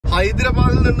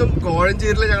ഹൈദരാബാദിൽ നിന്നും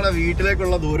കോഴഞ്ചേരിയിലെ ഞങ്ങളുടെ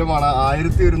വീട്ടിലേക്കുള്ള ദൂരമാണ്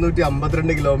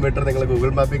 1152 കിലോമീറ്റർ നിങ്ങൾ ഗൂഗിൾ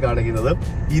മാപ്പിൽ കാണിക്കുന്നത്.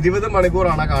 20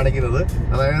 മണിക്കൂറാണ് കാണിക്കുന്നത്.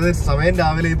 അതായത് സമയം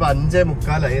രാവിലെ ഇപ്പൊ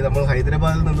 5:45. നമ്മൾ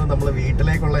ഹൈദരാബാദിൽ നിന്ന് നമ്മൾ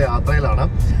വീട്ടിലേക്കുള്ള യാത്രയിലാണ്.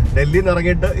 ഡൽഹിയിൽ നിന്ന്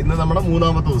ഇറങ്ങിയിട്ട് ഇന്ന് നമ്മുടെ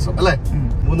 3ാമത്തെ ദിവസം അല്ലെ.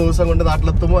 3 ദിവസം കൊണ്ട്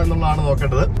നാട്ടിലെത്തുമോ എന്നുള്ളതാണ്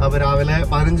നോക്കേണ്ടത്. അപ്പൊ രാവിലെ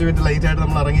 15 മിനിറ്റ് ലൈറ്റ് ആയിട്ട്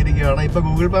നമ്മൾ ഇറങ്ങിയിരിക്കുകയാണ്. ഇപ്പൊ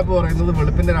ഗൂഗിൾ മാപ്പ് പറയുന്നത്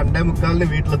വെളുപ്പിന്റെ 2:45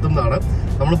 വീട്ടിലെത്തുന്നതാണ്.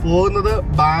 നമ്മൾ പോകുന്നത്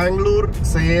ബാംഗ്ലൂർ,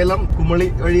 സേലം, കുമളി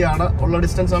വഴിയാണ് ഉള്ള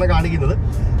ഡിസ്റ്റൻസ് ആണ് കാണിക്കുന്നത്.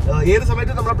 ഏത്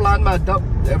സമയത്ത് നമ്മുടെ പ്ലാൻ മാറ്റാം.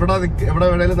 എവിടെ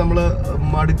വേണേലും നമ്മൾ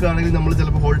മടുക്കുകയാണെങ്കിൽ നമ്മൾ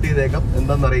ചിലപ്പോൾ ഹോൾഡ് ചെയ്തേക്കാം,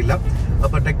 എന്താണെന്നറിയില്ല.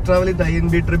 അപ്പൊ tech travelling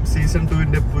INB trip season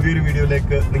 2ന്റെ പുതിയൊരു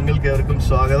വീഡിയോയിലേക്ക് നിങ്ങൾക്ക് ഏവർക്കും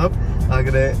സ്വാഗതം.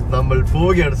 അങ്ങനെ നമ്മൾ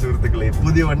പോവുകയാണ് സുഹൃത്തുക്കളെ,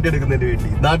 പുതിയ വണ്ടി എടുക്കുന്നതിന് വേണ്ടി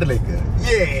നാട്ടിലേക്ക്.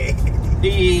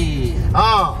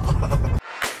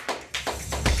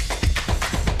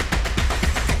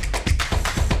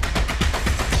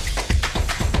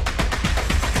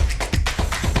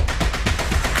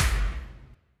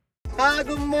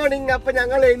 Good morning. അപ്പൊ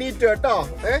ഞങ്ങൾ എണീറ്റു കേട്ടോ.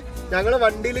 ഞങ്ങള്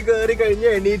വണ്ടിയിൽ കയറി കഴിഞ്ഞ്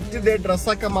എണീറ്റ്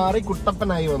ഡ്രസ്സൊക്കെ മാറി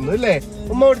കുട്ടപ്പനായി വന്നു അല്ലേ.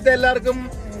 ഉമ്മ കൊടുത്ത എല്ലാവർക്കും.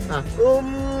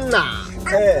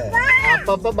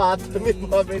 അപ്പൊ ബാത്റൂമിൽ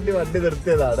പോകാൻ വേണ്ടി വണ്ടി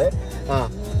നിർത്തിയതാണ്.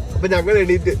 അപ്പൊ ഞങ്ങൾ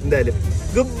എണീറ്റ് എന്തായാലും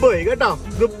ഗുഡ് ബോയ് കേട്ടോ,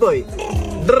 ഗുഡ് ബോയ്.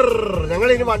 ഞങ്ങൾ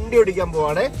ഇനി വണ്ടി ഓടിക്കാൻ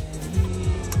പോവാണേ.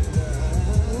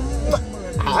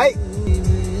 ഹായ്,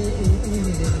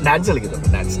 ഡാൻസ് കളിക്കുന്നുണ്ട്,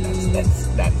 ഡാൻസ്.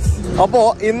 അപ്പോ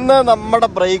ഇന്ന് നമ്മുടെ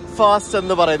ബ്രേക്ക്ഫാസ്റ്റ്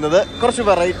എന്ന് പറയുന്നത് കുറച്ച്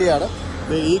വെറൈറ്റിയാണ്.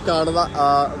 ഈ കാണുന്ന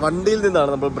വണ്ടിയിൽ നിന്നാണ്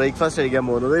നമ്മൾ ബ്രേക്ക്ഫാസ്റ്റ് കഴിക്കാൻ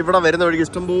പോകുന്നത്. ഇവിടെ വരുന്ന വഴിക്ക്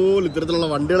ഇഷ്ടംപോലെ ഇത്തരത്തിലുള്ള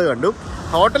വണ്ടികൾ കണ്ടു.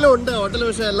 ഹോട്ടലും ഉണ്ട്, ഹോട്ടൽ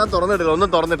പക്ഷേ എല്ലാം തുറന്നിട്ടില്ല, ഒന്നും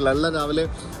തുറന്നിട്ടില്ല. എല്ലാം രാവിലെ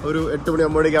ഒരു 8 മണി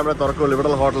 9 മണിക്ക് അവിടെ തുറക്കുള്ളൂ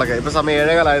ഇവിടെയുള്ള ഹോട്ടലൊക്കെ. ഇപ്പൊ സമയം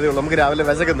 7:15 ആയതേ ഉള്ളൂ. നമുക്ക് രാവിലെ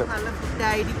വിശക്കുന്നു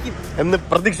എന്ന്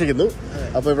പ്രതീക്ഷിക്കുന്നു.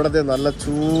 അപ്പൊ ഇവിടത്തെ നല്ല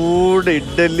ചൂട്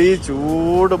ഇഡ്ഡലി,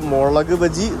 ചൂട് മുളക്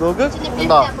ബജി നോക്ക്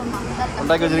ഉണ്ടോ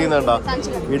ഉണ്ടാക്കി വെച്ചിരിക്കുന്നുണ്ടോ.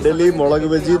 ഇഡലി, മുളക്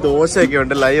ബജി, ദോശയൊക്കെ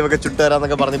ഉണ്ട്. ലൈവ് ഒക്കെ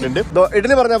ചുട്ടുതരാന്നൊക്കെ പറഞ്ഞിട്ടുണ്ട്.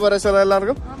 ഇഡലി പറഞ്ഞാ പോരാ സാർ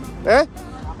എല്ലാവർക്കും?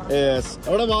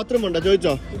 അവിടെ ബാത്റൂം ഉണ്ടോ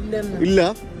ചോദിച്ചോ? ഇല്ല.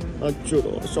 അച്ഛോ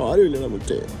സാരമില്ല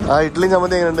നമുക്ക്. ഇഡ്ഡലി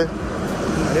ചമ്മന്തി എങ്ങനെയുണ്ട്?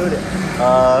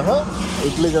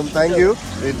 Idli thank you.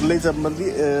 ഇഡ്ഡലി ചമ്മന്തി,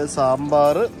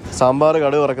 സാമ്പാർ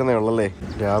കടുക് വറക്കുന്നേ ഉള്ളല്ലേ.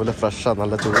 രാവിലെ ഫ്രഷാ,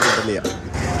 നല്ല ചൂട് ഇഡ്ഡലിയാ.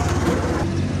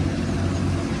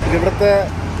 ഇവിടുത്തെ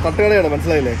തട്ടുകടയാണ്,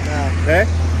 മനസ്സിലായില്ലേ?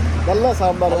 നല്ല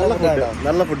സാമ്പാർ,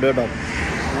 നല്ല ഫുഡ് കേട്ടോ.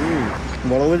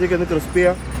 മുളക് ബജിക്ക് ഒന്ന്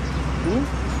ക്രിസ്പിയാ.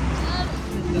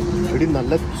 എടി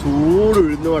നല്ല ചൂട്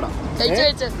ഉഴുന്നുവട.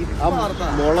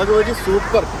 മുളക് ബജി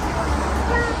സൂപ്പർ.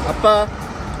 അപ്പ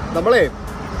നമ്മളെ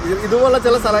ഇതുപോലെ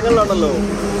ചില സ്ഥലങ്ങളിലാണല്ലോ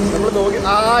നമ്മൾ നോക്കി.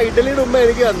 ഇഡലിയുടെ ഉമ്മ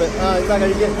എനിക്ക് തന്ന്. ഇതാ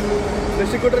കഴിക്കാൻ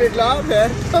രക്ഷിക്കുട്ടൻ ഇല്ല.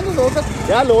 നോക്കാം,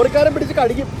 ഞാൻ ലോറിക്കാരൻ പിടിച്ച്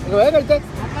കടിക്കും. വേഗം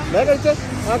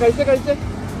കഴിച്ചേ.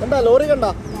 കണ്ടാ ലോറി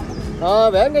കണ്ടാ?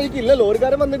 വേഗം കഴിക്കില്ല,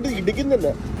 ലോറിക്കാരൻ വന്നിട്ട് ഇടിക്കുന്നില്ല.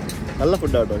 നല്ല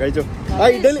ഫുഡ് കേട്ടോ, കഴിച്ചോ.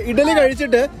 ഇഡലി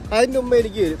കഴിച്ചിട്ട് അതിന്റെ ഉമ്മ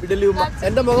എനിക്ക് ഇഡലി ഉമ്മ.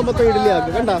 എന്റെ മുഖം മൊത്തം ഇഡലി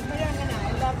ആക്കും. കണ്ടാ?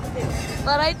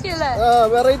 വെറൈറ്റിയാ.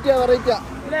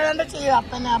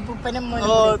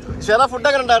 ഫുഡ്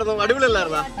ഒക്കെ ഉണ്ടായിരുന്നു,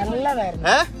 അടിപൊളിയല്ലായിരുന്നാ?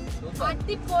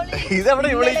 ഇതെവിടെ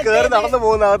ഇവിടെ കേറി നടന്നു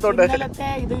പോകുന്ന അകത്തോട്ട്?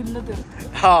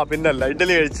 പിന്നല്ല,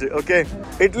 ഇഡലി കഴിച്ച്. Okay,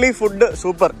 idli food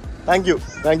super. Thank you.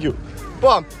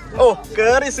 പോവാം.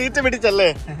 കേറി സീറ്റ്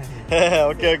പിടിച്ചല്ലേ?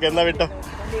 ഓക്കെ, എന്നാ വിട്ടോ.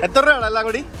 എത്ര രൂപയാണ് എല്ലാം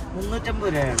കൂടി? 350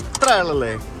 രൂപയാണ്. എത്ര ആളല്ലേ?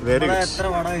 Very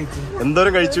good.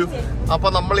 എന്തോരം കഴിച്ചു? അപ്പൊ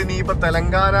നമ്മൾ ഇനിയിപ്പോ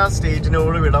തെലങ്കാന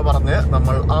സ്റ്റേറ്റിനോട് വിട പറഞ്ഞ്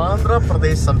നമ്മൾ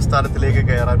ആന്ധ്രാപ്രദേശ് സംസ്ഥാനത്തിലേക്ക്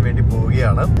കയറാൻ വേണ്ടി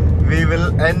പോവുകയാണ്. We will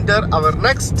enter our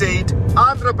next state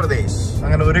Andhra Pradesh.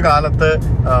 അങ്ങനെ ഒരു കാലത്ത്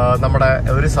നമ്മുടെ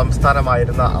ഒരു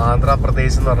സംസ്ഥാനമായിരുന്ന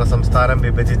ആന്ധ്രാപ്രദേശ് എന്ന് പറഞ്ഞ സംസ്ഥാനം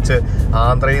വിഭജിച്ച്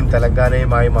ആന്ധ്രയും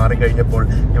തെലങ്കാനയുമായി മാറിക്കഴിഞ്ഞപ്പോൾ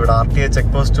ഇവിടെ RTA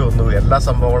ചെക്ക് പോസ്റ്റ് വന്നു, എല്ലാ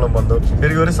സംഭവങ്ങളും വന്നു.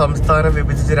 ശരിക്കും ഒരു സംസ്ഥാനം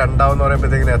വിഭജിച്ച് രണ്ടാമെന്ന്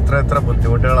പറയുമ്പോഴത്തേക്കിന് എത്ര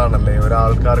ബുദ്ധിമുട്ടുകളാണല്ലേ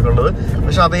ഒരാൾക്കാർക്കുള്ളത്.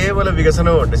 പക്ഷെ അതേപോലെ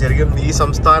വികസനവും ഉണ്ട്. ശരിക്കും ഈ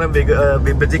സംസ്ഥാനം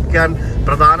വിഭജിക്കാൻ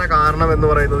പ്രധാന കാരണം എന്ന്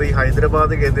പറയുന്നത് ഈ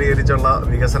ഹൈദരാബാദ് കേന്ദ്രീകരിച്ചുള്ള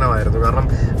വികസനമായിരുന്നു. കാരണം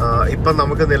ഇപ്പം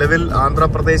നമുക്ക് നിലവിൽ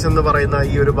ആന്ധ്രാപ്രദേശ് എന്ന് പറയുന്ന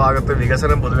ഈ ഒരു ഭാഗത്ത്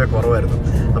വികസനം പൊതുവെ കുറവായിരുന്നു.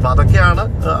 അപ്പൊ അതൊക്കെയാണ്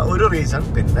ഒരു റീസൺ.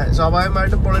 പിന്നെ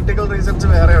സ്വാഭാവികമായിട്ടും പൊളിറ്റിക്കൽ റീസൺസ്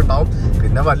വേറെ ഉണ്ടാവും.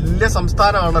 പിന്നെ വലിയ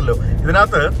സംസ്ഥാനമാണല്ലോ.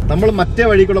 ഇതിനകത്ത് നമ്മൾ മറ്റേ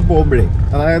വഴി കൂടെ പോകുമ്പോഴേ,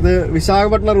 അതായത്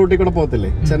വിശാഖപട്ടണം റൂട്ടിൽ കൂടെ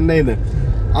പോകത്തില്ലേ ചെന്നൈന്ന്,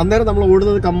 അന്നേരം നമ്മൾ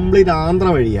ഓടുന്നത് കംപ്ലീറ്റ് ആന്ധ്ര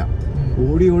വഴിയാ.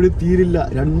 ഓടി തീരില്ല.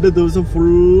 2 ദിവസം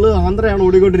ഫുള്ള് ആന്ധ്രയാണ്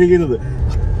ഓടിക്കൊണ്ടിരിക്കുന്നത്.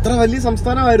 അത്ര വലിയ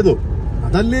സംസ്ഥാനമായിരുന്നു.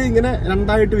 അതല്ലേ ഇങ്ങനെ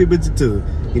രണ്ടായിട്ട് വിഭജിച്ചത്.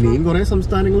 ഇനിയും കുറെ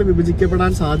സംസ്ഥാനങ്ങൾ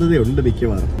വിഭജിക്കപ്പെടാൻ സാധ്യതയുണ്ട്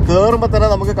മിക്കവാറും. കേറുമ്പോ തന്നെ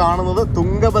നമുക്ക് കാണുന്നത്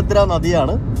തുംഗഭദ്ര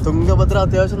നദിയാണ്. തുംഗഭദ്ര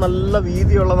അത്യാവശ്യം നല്ല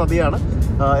വീതിയുള്ള നദിയാണ്.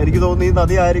 എനിക്ക് തോന്നുന്നു ഈ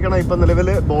നദി ആയിരിക്കണം ഇപ്പൊ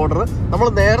നിലവില് ബോർഡർ. നമ്മൾ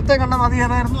നേരത്തെ കണ്ട നദി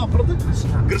ഏതായിരുന്നു? അപ്പുറത്ത്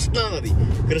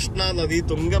കൃഷ്ണ നദി,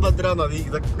 തുംഗഭദ്ര നദി,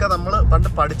 ഇതൊക്കെ നമ്മൾ പണ്ട്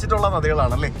പഠിച്ചിട്ടുള്ള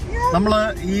നദികളാണല്ലേ. നമ്മള്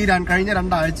ഈ കഴിഞ്ഞ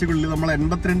 2 ആഴ്ചകളിൽ നമ്മൾ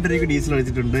 82 രൂപയ്ക്ക് ഡീസൽ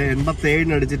അടിച്ചിട്ടുണ്ട്,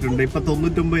 87 അടിച്ചിട്ടുണ്ട്, ഇപ്പൊ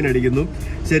 99 അടിക്കുന്നു.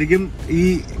 ശരിക്കും ഈ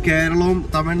കേരളവും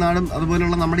തമിഴ്നാടും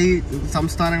അതുപോലെയുള്ള നമ്മുടെ ഈ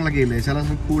സംസ്ഥാനങ്ങളൊക്കെ ഇല്ലേ, ചില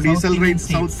diesel rate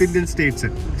south Indian States,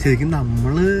 ശരിക്കും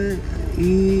നമ്മള്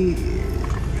ഈ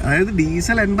അതായത്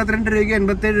ഡീസൽ 82 രൂപയ്ക്കും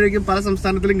 87 രൂപയ്ക്കും പല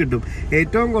സംസ്ഥാനത്തിലും കിട്ടും.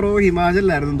 ഏറ്റവും കുറവ്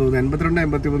ഹിമാചലിലായിരുന്നു തോന്നുന്നു, 82,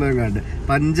 83 കണ്ട്.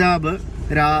 പഞ്ചാബ്,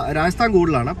 രാജസ്ഥാൻ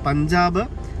കൂടുതലാണ്, പഞ്ചാബ്,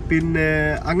 പിന്നെ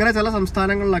അങ്ങനെ ചില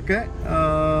സംസ്ഥാനങ്ങളിലൊക്കെ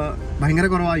ഭയങ്കര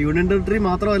കുറവാണ്. യൂണിയൻ ടെറിട്ടറി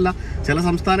മാത്രമല്ല, ചില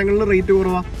സംസ്ഥാനങ്ങളിൽ റേറ്റ്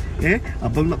കുറവാണ്.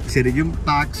 അപ്പം ശരിക്കും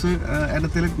ടാക്സ്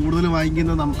ഇനത്തിൽ കൂടുതൽ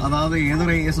വാങ്ങിക്കുന്നത് അതായത് ഏത്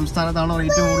സംസ്ഥാനത്താണോ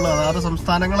റേറ്റ് കൂടുതൽ അതാത്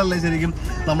സംസ്ഥാനങ്ങളല്ലേ ശരിക്കും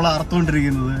നമ്മൾ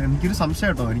അറുത്തുകൊണ്ടിരിക്കുന്നത്. എനിക്കൊരു സംശയം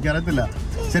കേട്ടോ, എനിക്കറിയത്തില്ല.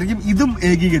 ശരിക്കും ഇതും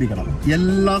ഏകീകരിക്കണം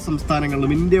എല്ലാ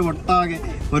സംസ്ഥാനങ്ങളിലും, ഇന്ത്യ ഒട്ടാകെ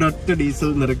ഒരൊറ്റ ഡീസൽ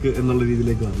നിരക്ക് എന്നുള്ള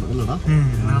രീതിയിലേക്ക് വരണം അല്ലടാ.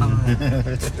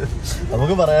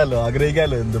 നമുക്ക് പറയാലോ,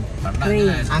 ആഗ്രഹിക്കാലോ എന്തും.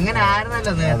 അങ്ങനെ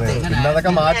പിന്നെ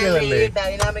അതൊക്കെ മാറ്റിയതല്ലേ,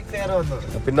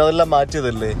 പിന്നെ അതെല്ലാം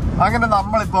മാറ്റിയതല്ലേ. അങ്ങനെ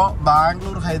നമ്മളിപ്പോ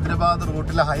ബാംഗ്ലൂർ ഹൈദരാബാദ്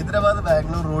റൂട്ടിൽ, ഹൈദരാബാദ്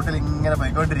ബാംഗ്ലൂർ റൂട്ടിൽ ഇങ്ങനെ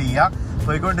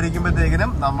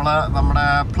പോയിക്കൊണ്ടിരിക്കുമ്പോഴത്തേക്കിനും നമ്മുടെ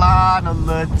പ്ലാൻ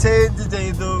ഒന്ന് ചേഞ്ച്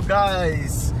ചെയ്തു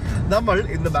ഗൈസ്. നമ്മൾ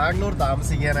ഇന്ന് ബാംഗ്ലൂർ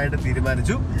താമസിക്കാനായിട്ട്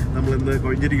തീരുമാനിച്ചു. നമ്മൾ ഇന്ന്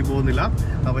കൊഴിഞ്ചേരിക്ക് പോകുന്നില്ല.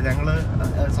 അപ്പൊ ഞങ്ങള്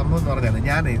സംഭവം എന്ന്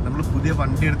പറഞ്ഞാൽ നമ്മൾ പുതിയ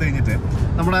വണ്ടി എടുത്തു കഴിഞ്ഞിട്ട്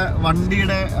നമ്മുടെ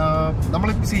വണ്ടിയുടെ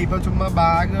ഇപ്പൊ ചുമ്മാ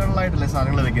ബാഗുകളിലായിട്ടല്ലേ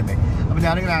സാധനങ്ങൾ വെക്കുന്നത്. അപ്പൊ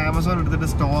ഞാനിങ്ങനെ ആമസോൺ എടുത്തിട്ട്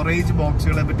സ്റ്റോറേജ്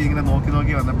ബോക്സുകളെ പറ്റി ഇങ്ങനെ നോക്കി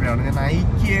വന്നപ്പോഴാണ് ഞാൻ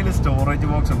ഐക്യയിൽ സ്റ്റോറേജ്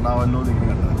ബോക്സ് ഉണ്ടാവല്ലോ എന്ന് ഇങ്ങനെ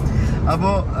കണ്ടത്.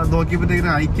 അപ്പോൾ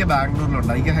നോക്കിയപ്പോഴത്തേക്കിനും ഐക്യ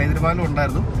ബാംഗ്ലൂരിലുണ്ട്, ഐക്യ ഹൈദരാബാദിലും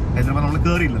ഉണ്ടായിരുന്നു. ഹൈദരാബാദ് നമ്മൾ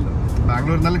കയറിയില്ലല്ലോ,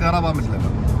 ബാംഗ്ലൂർ എന്നാലും കയറാൻ പോകാൻ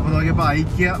പറ്റില്ലല്ലോ. അപ്പോൾ നോക്കിയപ്പോൾ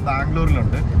ഐക്യ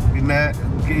ബാംഗ്ലൂരിലുണ്ട്. പിന്നെ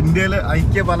ഇന്ത്യയിൽ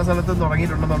ഐക്യ പല സ്ഥലത്തും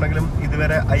തുടങ്ങിയിട്ടുണ്ടെന്നുണ്ടെങ്കിലും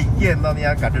ഇതുവരെ ഐക്യ എന്താണെന്ന്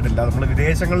ഞാൻ കണ്ടിട്ടില്ല. നമ്മൾ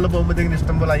വിദേശങ്ങളിൽ പോകുമ്പോഴത്തേക്കും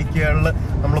ഇഷ്ടംപോലെ ഐക്യകളിൽ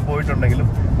നമ്മൾ പോയിട്ടുണ്ടെങ്കിലും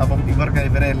അപ്പം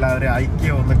ഇവരെ എല്ലാവരും ഐക്യ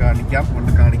കൊണ്ട് കാണിക്കാം,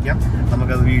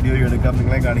 നമുക്കത് വീഡിയോ എടുക്കാം,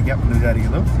 നിങ്ങളെ കാണിക്കാം എന്ന്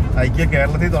വിചാരിക്കുന്നു. ഐക്യ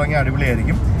കേരളത്തിൽ തുടങ്ങിയ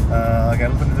അടിപൊളിയായിരിക്കും.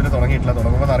 കേരളത്തിൽ ഇതുവരെ തുടങ്ങിയിട്ടില്ല,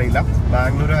 തുടങ്ങുമ്പോൾ അറിയില്ല.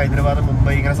 ബാംഗ്ലൂർ, ഹൈദരാബാദ്,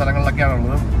 മുംബൈ ഇങ്ങനെ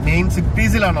സ്ഥലങ്ങളിലൊക്കെയാണുള്ളത്, മെയിൻ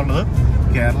സിറ്റീസിലാണുള്ളത്.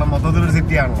 കേരളം മൊത്തത്തിലൊരു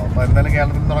സിറ്റിയാണല്ലോ. അപ്പോൾ എന്തായാലും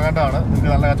കേരളത്തിൽ തുടങ്ങേണ്ടതാണ്, നിങ്ങൾക്ക്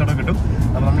നല്ല കച്ചവടം കിട്ടും.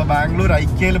 അപ്പോൾ നമ്മൾ ബാംഗ്ലൂർ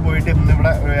ഐക്യയിൽ പോയിട്ട്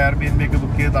ഇന്നിവിടെ ഒരു Airbnb ഒക്കെ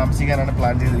ബുക്ക് ചെയ്ത് താമസിക്കാനാണ്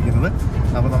പ്ലാൻ ചെയ്തിരിക്കുന്നത്.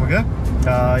 അപ്പോൾ നമുക്ക്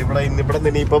ഇവിടെ നിന്ന്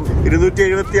ഇനിയിപ്പം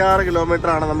 276 കിലോമീറ്റർ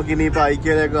ആണ് നമുക്ക് ഇനിയിപ്പോൾ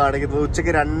ഐക്യയിലേക്ക് കാണിക്കുന്നത്.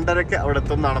 ഉച്ചയ്ക്ക് 2:30 അവിടെ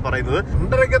എത്തും എന്നാണ് പറയുന്നത്.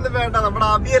 2:30 വേണ്ട, നമ്മുടെ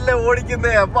അബിയല്ലേ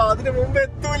ഓടിക്കുന്നേ, അപ്പൊ അതിന് മുമ്പ്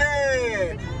എത്തൂലേ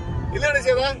ഇല്ലാണ്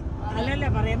ചെയ്താ.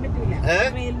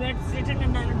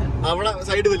 അവിടെ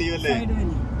സൈഡ് വലിയല്ലേ,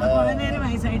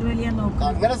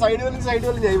 അങ്ങനെ സൈഡ്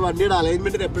വലി ഞാൻ വണ്ടിയുടെ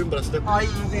അലൈൻമെന്റിന് എപ്പോഴും പ്രശ്നം.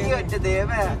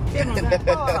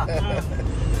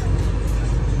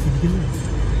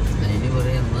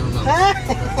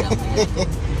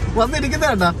 വന്നിരിക്കുന്ന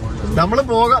കേട്ടാ, നമ്മള്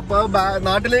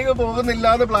നാട്ടിലേക്ക് പോകുന്നില്ല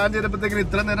എന്ന് പ്ലാൻ ചെയ്തപ്പോഴത്തേക്കും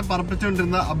ഇത്ര നേരം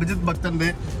പറപ്പിച്ചുകൊണ്ടിരുന്ന അഭിജിത്ത് ഭക്തന്റെ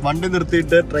വണ്ടി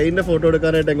നിർത്തിയിട്ട് ട്രെയിനിന്റെ ഫോട്ടോ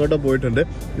എടുക്കാനായിട്ട് എങ്ങോട്ടോ പോയിട്ടുണ്ട്.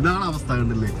 ഇതാണ് അവസ്ഥ,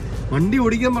 കണ്ടില്ലേ? വണ്ടി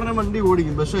ഓടിക്കാൻ പറഞ്ഞാൽ വണ്ടി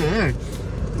ഓടിക്കും, പക്ഷേ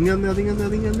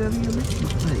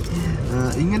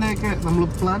ഇങ്ങനെയൊക്കെ നമ്മൾ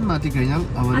പ്ലാൻ മാറ്റി കഴിഞ്ഞാൽ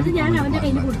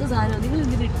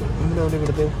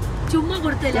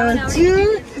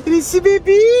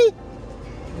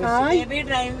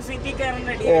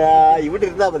ഇവിടെ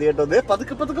ഇരുന്നാ മതി കേട്ടോ.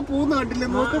 പതുക്കെ പോകുന്ന കണ്ടില്ലേ,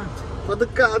 നോക്ക്.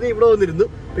 പതുക്കെ ആദ്യം ഇവിടെ വന്നിരുന്നു,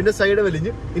 പിന്നെ സൈഡ്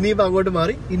വലിഞ്ഞു, ഇനിയിപ്പോ അങ്ങോട്ട്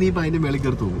മാറി, ഇനിയിപ്പോ അതിന്റെ മേളിൽ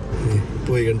കയറി പോകും.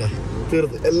 പോയി കണ്ട,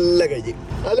 തീർന്ന് എല്ലാം കഴിഞ്ഞു.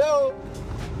 Hello,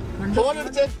 phone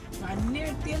അടിച്ചേ,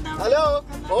 hello,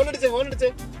 phone അടിച്ചേ, phone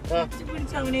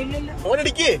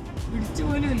അടിക്കേ,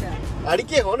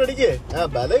 phone അടിക്കേ.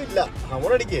 ബലമില്ല, phone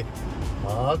അടിക്കേ.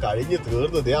 കഴിഞ്ഞ്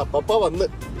തീർന്നു. അപ്പ വന്ന്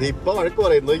ഇപ്പൊ വഴക്ക്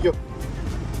പറയും, നോക്കിയോ.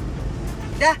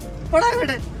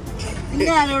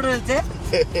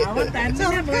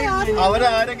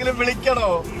 അവനാരെങ്കിലും വിളിക്കണോ?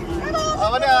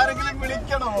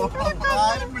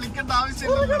 ആരും വിളിക്കേണ്ട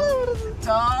ആവശ്യമില്ലല്ലോ,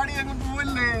 ചാടി അങ്ങ്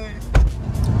പോവല്ലേ.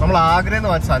 നമ്മൾ ആഗ്രന്ന്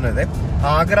വാങ്ങിച്ച സാധനം ഇതേ,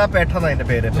 ആഗ്ര പേട്ട എന്നതിന്റെ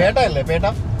പേര്. പേട്ട അല്ലേ, പേട്ട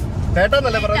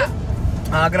എന്നല്ലേ പറഞ്ഞത്?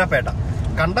 ആഗ്ര പേട്ട.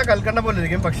 കണ്ട കൽക്കണ്ട പോലെ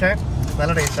ഇരിക്കും, പക്ഷെ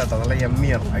നല്ല ടേസ്റ്റ് ആട്ടോ, നല്ല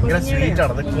യമ്മിയാണ്, ഭയങ്കര സ്വീറ്റ്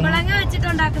ആണത്.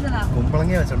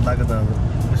 കുമ്പളങ്ങ വെച്ചുണ്ടാക്കുന്നതാണ്,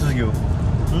 വിശ്വസിക്കൂ.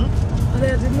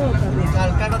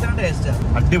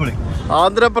 അടിപൊളി.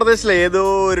 ആന്ധ്രാപ്രദേശിലെ ഏതോ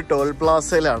ഒരു ടോൾ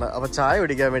പ്ലാസയിലാണ്. അപ്പൊ ചായ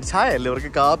കുടിക്കാൻ വേണ്ടി, ചായ അല്ലേ,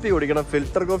 ഇവർക്ക് കാപ്പി കുടിക്കണം,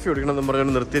 ഫിൽറ്റർ കോഫി കുടിക്കണം എന്ന്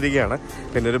പറഞ്ഞുകൊണ്ട് നിർത്തിയിരിക്കുകയാണ്.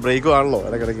 പിന്നെ ഒരു ബ്രേക്കും ആണല്ലോ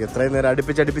ഇടയ്ക്കിടയ്ക്ക്, എത്രയും നേരം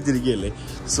അടുപ്പിച്ചിരിക്കുകയല്ലേ.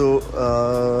 സോ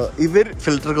ഇവർ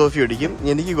ഫിൽറ്റർ കോഫി കുടിക്കും,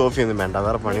 എനിക്ക് കോഫി ഒന്നും വേണ്ട,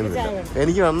 വേറെ പണിയൊന്നുമില്ല,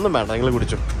 എനിക്ക് ഒന്നും വേണ്ട, നിങ്ങൾ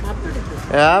കുടിച്ചു.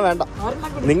 വേണ്ട,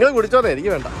 നിങ്ങൾ കുടിച്ചോന്നേ,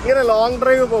 എനിക്ക് വേണ്ട. ഇങ്ങനെ ലോങ്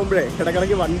ഡ്രൈവ് പോകുമ്പോഴേ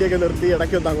ഇടയ്ക്കിടയ്ക്ക് വണ്ടിയൊക്കെ നിർത്തി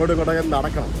ഇടയ്ക്ക് ഒന്ന് അങ്ങോട്ടും ഇങ്ങോട്ടൊക്കെ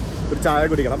നടക്കണം, ഒരു ചായ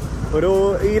കുടിക്കണം. ഒരു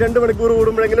ഈ 2 മണിക്കൂർ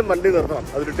കൂടുമ്പോഴെങ്കിലും വണ്ടി നിർത്തണം.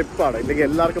 അതൊരു ടിപ്പാണ്. ഇല്ലെങ്കിൽ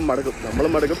എല്ലാവർക്കും മടുക്കും.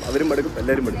 നമ്മളും മടുക്കും, അവരും മടുക്കും,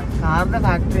 എല്ലാവരും മടുക്കും.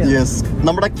 യെസ്,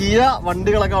 നമ്മുടെ കിയ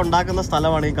വണ്ടികളൊക്കെ ഉണ്ടാക്കുന്ന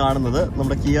സ്ഥലമാണ് ഈ കാണുന്നത്.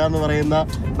 നമ്മുടെ കിയ എന്ന് പറയുന്ന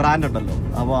ബ്രാൻഡ് ഉണ്ടല്ലോ,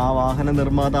 അപ്പോൾ ആ വാഹന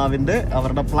നിർമ്മാതാവിന്റെ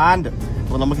അവരുടെ പ്ലാന്റ്.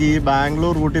 അപ്പോൾ നമുക്ക് ഈ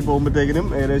ബാംഗ്ലൂർ റൂട്ടിൽ പോകുമ്പോഴത്തേക്കിനും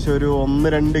ഏകദേശം ഒരു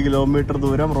 1-2 കിലോമീറ്റർ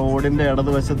ദൂരം റോഡിന്റെ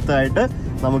ഇടതുവശത്തായിട്ട്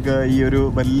നമുക്ക് ഈ ഒരു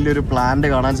വലിയൊരു പ്ലാന്റ്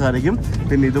കാണാൻ സാധിക്കും.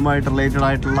 പിന്നെ ഇതുമായിട്ട് റിലേറ്റഡ്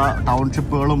ആയിട്ടുള്ള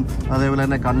ടൗൺഷിപ്പുകളും അതേപോലെ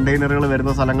തന്നെ കണ്ടെയ്നറുകൾ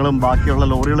വരുന്ന സ്ഥലങ്ങളും ബാക്കിയുള്ള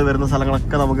ലോറികൾ വരുന്ന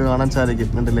സ്ഥലങ്ങളൊക്കെ നമുക്ക് കാണാൻ സാധിക്കും.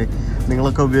 ഉണ്ടല്ലേ,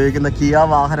 നിങ്ങളൊക്കെ ഉപയോഗിക്കുന്ന കിയ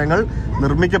വാഹനങ്ങൾ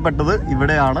നിർമ്മിക്കപ്പെട്ടത്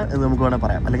ഇവിടെയാണ് എന്ന് നമുക്ക് വേണേൽ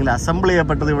പറയാം, അല്ലെങ്കിൽ അസംബിൾ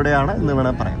ചെയ്യപ്പെട്ടത് ഇവിടെയാണ് എന്ന്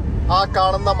വേണേൽ പറയാം. ആ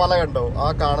കാണുന്ന മല കണ്ടോ, ആ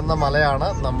കാണുന്ന മലയാണ്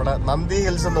നമ്മുടെ നന്ദി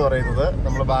ഹിൽസ് എന്ന് പറയുന്നത്.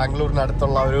 നമ്മൾ ബാംഗ്ലൂരിന്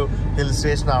അടുത്തുള്ള ഒരു ഹിൽ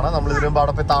സ്റ്റേഷനാണ്. നമ്മൾ ഇതിനു മുമ്പ്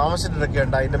അവിടെ പോയി താമസിച്ചിട്ടൊക്കെ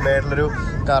ഉണ്ട്. അതിന്റെ മേളിലൊരു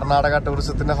കർണാടക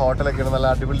ടൂറിസത്തിന്റെ ഹോട്ടലൊക്കെ ഉണ്ട്, നല്ല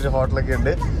അടിപൊളി ഒരു ഹോട്ടലൊക്കെ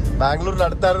ഉണ്ട്. ബാംഗ്ലൂരിന്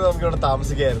അടുത്തായിരുന്നു നമുക്ക് ഇവിടെ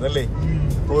താമസിക്കായിരുന്നു അല്ലേ.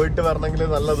 പോയിട്ട് വരണമെങ്കിൽ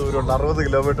നല്ല ദൂരമുണ്ട്, 60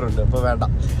 കിലോമീറ്റർ ഉണ്ട്. അപ്പോൾ വേണ്ട.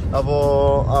 അപ്പോൾ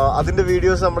അതിന്റെ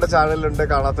വീഡിയോസ് നമ്മുടെ ചാനലിലുണ്ട്,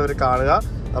 കാണാത്തവർ കാണുക.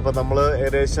 അപ്പൊ നമ്മള്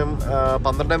ഏകദേശം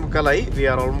 12:45 V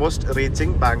are almost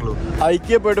reaching Bangalore.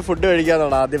 IKEA പോയിട്ട് ഫുഡ്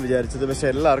കഴിക്കാന്നാണ് ആദ്യം വിചാരിച്ചത്, പക്ഷെ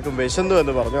എല്ലാവർക്കും വിശന്നു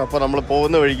എന്ന് പറഞ്ഞു. അപ്പൊ നമ്മൾ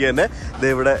പോകുന്ന വഴിക്ക് തന്നെ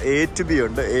ഇവിടെ A2B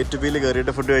ഉണ്ട്. A2Bയിൽ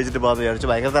കയറിയിട്ട് ഫുഡ് കഴിച്ചിട്ട് പോകാന്ന് വിചാരിച്ചു.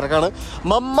 ഭയങ്കര തിരക്കാണ്.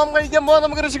 മമ്മം കഴിക്കാൻ പോവാം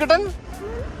നമുക്ക്. ഋഷിക്കുട്ടൻ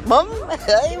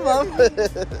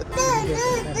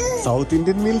സൗത്ത്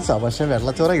ഇന്ത്യൻ മീൽസാ, പക്ഷെ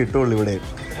വെള്ളച്ചോറ കിട്ടുള്ളൂ ഇവിടെ.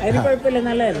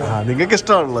 നിങ്ങൾക്ക്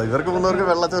ഇഷ്ടമാണല്ലോ, ഇവർക്ക് മൂന്നവർക്ക്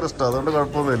വെള്ളച്ചോറ് ഇഷ്ടം, അതുകൊണ്ട്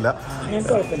കുഴപ്പമൊന്നുമില്ല.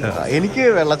 എനിക്ക്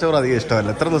വെള്ളച്ചോറ് അധികം ഇഷ്ടമല്ല,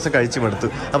 എത്ര ദിവസം കഴിച്ചു മടുത്തു.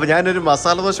 അപ്പൊ ഞാനൊരു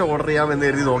മസാല ദോശ ഓർഡർ ചെയ്യാമെന്ന്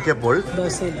എഴുതി നോക്കിയപ്പോൾ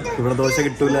ഇവിടെ ദോശ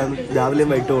കിട്ടൂല, രാവിലെയും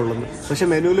വൈകിട്ടും ഉള്ളത്. പക്ഷെ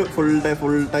മെനുവിൽ ഫുൾ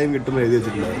ടൈം കിട്ടുമെന്ന് എഴുതി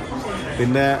വെച്ചിട്ടുണ്ടായിരുന്നു.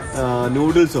 പിന്നെ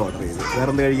നൂഡിൽസ് ഓർഡർ ചെയ്തു. വേറെ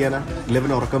എന്ത് കഴിക്കാനാ?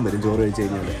 ഇല്ലെങ്കിൽ ഉറക്കം വരും ചോറ് കഴിച്ചു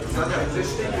കഴിഞ്ഞാൽ.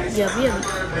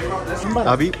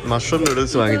 അബി മഷ്റൂം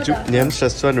നൂഡിൽസ് വാങ്ങിച്ചു, ഞാൻ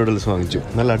ഷെസ്വാൻ നൂഡിൽസ് വാങ്ങിച്ചു.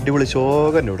 നല്ല അടിപൊളി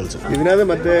ശോക നൂഡിൽസ്. ഇതിനകത്ത്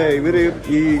മറ്റേ ഇവര്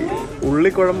ഈ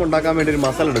ഉള്ളിക്കുഴമ്പ് ഉണ്ടാക്കാൻ വേണ്ടി ഒരു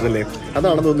മസാല എടുക്കല്ലേ,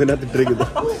 അതാണെന്ന് തോന്നുന്നു ഇതിനകത്ത് ഇട്ടിരിക്കുന്നത്.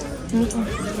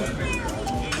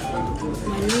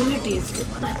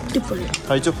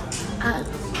 കഴിച്ചു,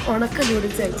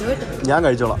 ഞാൻ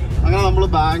കഴിച്ചോളാം. അങ്ങനെ നമ്മൾ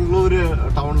ബാംഗ്ലൂർ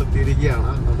ടൗണിൽ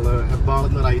എത്തിയിരിക്കുകയാണ്. നമ്മൾ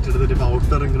ഹെബ്ബാളിന്ന് റൈറ്റ് എടുത്തിട്ട്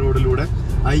ഔട്ടർ റിംഗ് റോഡിലൂടെ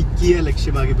ഐക്കിയ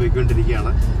ലക്ഷ്യമാക്കി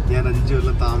പോയിക്കൊണ്ടിരിക്കുകയാണ്. ഞാൻ 5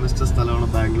 കൊല്ലം താമസിച്ച സ്ഥലമാണ്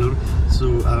Bangalore. So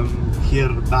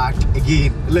here back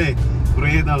again അല്ലേ,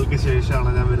 കുറേ നാൾക്ക് ശേഷമാണ്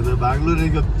ഞാൻ വരുന്നത്. ബാംഗ്ലൂരിൽ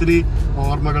എനിക്ക് ഒത്തിരി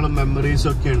ഓർമ്മകളും മെമ്മറീസും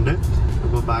ഒക്കെ ഉണ്ട്.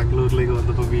 അപ്പോൾ ബാംഗ്ലൂരിലേക്ക്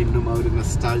വന്നപ്പോൾ വീണ്ടും ആ ഒരു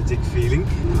നെസ്റ്റാൾജിക് ഫീലിംഗ്.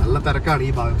 നല്ല തിരക്കാണ് ഈ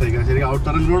ഭാഗത്തേക്ക്. ശരിക്കും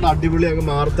ഔട്ടർ റിംഗ് റോഡ് അടിപൊളിയാകും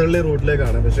മാർത്തള്ളി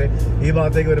റൂട്ടിലേക്കാണ്, പക്ഷേ ഈ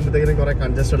ഭാഗത്തേക്ക് വരുമ്പോഴത്തേക്കും കുറെ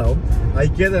കൺജസ്റ്റഡ് ആവും.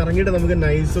 ഐക്കിയന്ന് ഇറങ്ങിയിട്ട് നമുക്ക്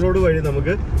നൈസ് റോഡ് വഴി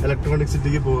നമുക്ക് ഇലക്ട്രോണിക്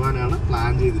സിറ്റിക്ക് പോകാനാണ്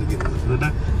പ്ലാൻ ചെയ്തിരിക്കുന്നത്. എന്നിട്ട്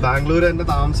ബാംഗ്ലൂർ തന്നെ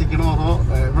താമസിക്കണോ അതോ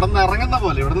ഇവിടെ നിന്ന് ഇറങ്ങുന്ന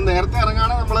പോലെ, ഇവിടെ നിന്ന് നേരത്തെ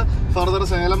ഇറങ്ങുകയാണെങ്കിൽ നമ്മൾ ഫർദർ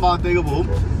സേലം ഭാഗത്തേക്ക് പോകും,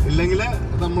 ഇല്ലെങ്കിൽ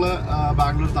നമ്മൾ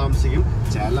ബാംഗ്ലൂർ താമസിക്കും.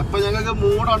 ചിലപ്പോൾ ഞങ്ങൾക്ക്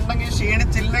മൂടുണ്ടെങ്കിൽ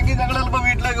ക്ഷീണിച്ചില്ലെങ്കിൽ ഞങ്ങൾ ചിലപ്പോൾ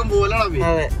വീട്ടിലേക്ക് പോകലാണ്.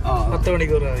 10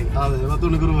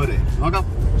 മണിക്കൂർ പോരെ നോക്കാം.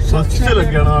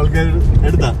 ഫസ്റ്റിലൊക്കെയാണ് ആൾക്കാർ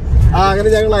എടുത്താ. അങ്ങനെ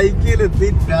ഞങ്ങൾ ഐക്കിയയിലെത്തി.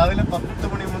 രാവിലെ 10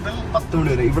 മണി മുതൽ 10 മണി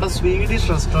വരെ. ഇവിടെ സ്വീഡിഷ്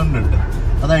റെസ്റ്റോറന്റ് ഉണ്ട്,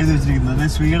 അതായത് വെച്ചിരിക്കുന്നത്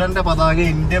സ്വീഡന്റെ പതാക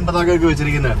ഇന്ത്യൻ പതാക ഒക്കെ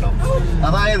വെച്ചിരിക്കുന്നത് കേട്ടോ.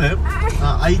 അതായത്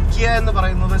ഐക്കിയ എന്ന്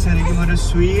പറയുന്നത് ശരിക്കും ഒരു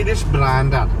സ്വീഡിഷ്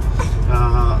ബ്രാൻഡാണ്.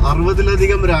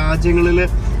 60-ലധികം രാജ്യങ്ങളിൽ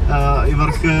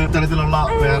ഇവർക്ക് ഇത്തരത്തിലുള്ള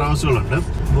വെയർ ഹൗസുകളുണ്ട്.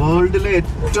 വേൾഡിലെ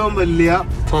ഏറ്റവും വലിയ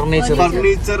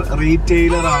ഫർണിച്ചർ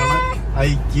റീറ്റെയിലർ ആണ്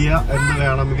ഐക്കിയ എന്ന്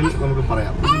വേണമെങ്കിൽ നമുക്ക്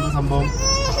പറയാം. ഇതെന്താ സംഭവം?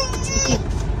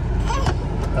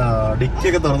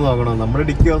 ഡിക്കിയൊക്കെ തുറന്നു നോക്കണം. നമ്മുടെ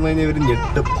ഡിക്കി വന്നു കഴിഞ്ഞാൽ ഇവര്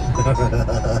ഞെട്ടും.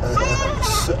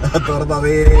 തുറന്ന്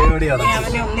അതേപടിയാണ്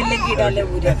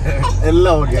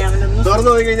എല്ലാം. ഓക്കെ, തുറന്നു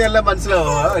നോക്കി കഴിഞ്ഞാൽ എല്ലാം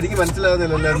മനസ്സിലാവുക. എനിക്ക്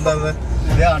മനസ്സിലാവുന്നില്ല എന്താന്ന്.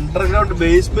 അണ്ടർഗ്രൗണ്ട്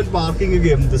ബേസ്മെന്റ് പാർക്കിംഗ് ഒക്കെ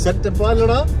എന്ത് സെറ്റപ്പ്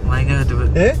അല്ലടാ.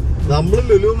 നമ്മള്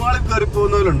ലുലുമാളിൽ കയറി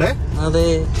പോകുന്നവരുണ്ടേ.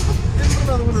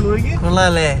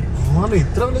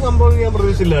 ഇത്ര വലിയ സംഭവം ഞാൻ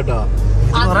പ്രതീക്ഷിച്ചില്ല കേട്ടോ.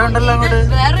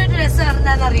 വേറൊരു രസം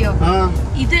എന്താണെന്നറിയോ,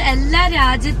 ഇത് എല്ലാ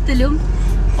രാജ്യത്തിലും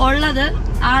ഉള്ളത്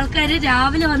ആൾക്കാര്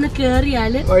രാവിലെ വന്ന്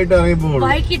കേറിയാല്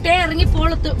വൈകിട്ടേ ഇറങ്ങി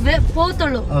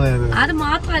പോകത്തുള്ളൂ. അത്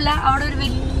മാത്രല്ല അവിടെ ഒരു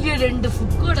വലിയ 2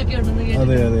 ഫുഡ് കോർട്ടൊക്കെ ഉണ്ടെന്ന്.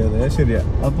 അതെ അതെ അതെ, ശരിയാ.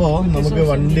 അപ്പൊ നമുക്ക്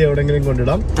വണ്ടി എവിടെങ്കിലും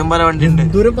കൊണ്ടിടാം.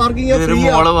 ദൂരം പാർക്കിംഗ്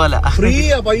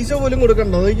ഫ്രീയാ, പൈസ പോലും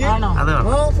കൊടുക്കണ്ട.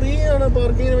 ഫ്രീ ആണ്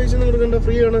പാർക്കിങ്ങിന്, പൈസ ഒന്നും കൊടുക്കണ്ട,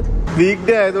 ഫ്രീ ആണ്. വീക്ക്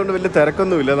ഡേ ആയതുകൊണ്ട് വലിയ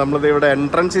തിരക്കൊന്നുമില്ല. നമ്മളത് ഇവിടെ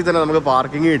എൻട്രൻസിൽ തന്നെ നമുക്ക്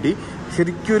പാർക്കിംഗ് കിട്ടി.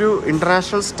 ശരിക്കും ഒരു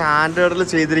ഇന്റർനാഷണൽ സ്റ്റാൻഡേർഡിൽ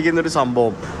ചെയ്തിരിക്കുന്ന ഒരു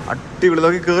സംഭവം. അടിപൊളി.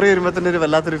 നമുക്ക് കയറി വരുമ്പോൾ തന്നെ ഒരു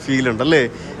വല്ലാത്തൊരു ഫീൽ ഉണ്ട് അല്ലേ.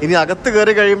 ഇനി അകത്ത്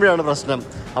കയറി കഴിയുമ്പോഴാണ് പ്രശ്നം.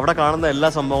 അവിടെ കാണുന്ന എല്ലാ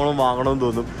സംഭവങ്ങളും വാങ്ങണമെന്ന്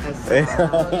തോന്നും.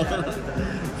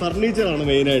 ഫർണിച്ചറാണ്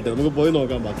മെയിനായിട്ട്. നമുക്ക് പോയി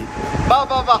നോക്കാൻ ബാക്കി.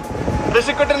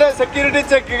 ഋഷിക്കുട്ടന്റെ സെക്യൂരിറ്റി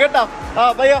ചെക്ക് കേട്ടോ.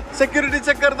 ഭയ്യ സെക്യൂരിറ്റി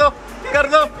ചെക്ക് കർദോ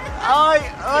കർദോ.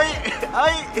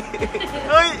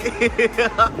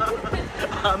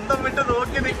 അന്തം വിട്ട്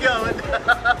നോക്കി നിൽക്കുക.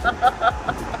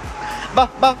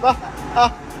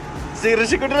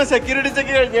 ഋഷിക്കുട്ടന്റെ സെക്യൂരിറ്റി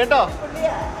ചെക്ക് കഴിഞ്ഞു കേട്ടോ.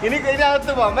 ഇനി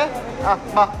ഇതിനകത്ത് പോവാമേ.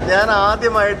 ഞാൻ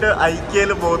ആദ്യമായിട്ട്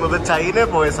ഐക്യയിൽ പോകുന്നത് ചൈനയിൽ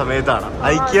പോയ സമയത്താണ്.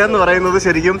 ഐക്യ എന്ന് പറയുന്നത്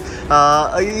ശരിക്കും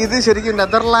ഇത് ശരിക്കും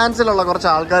നെതർലാൻഡ്സിലുള്ള കുറച്ച്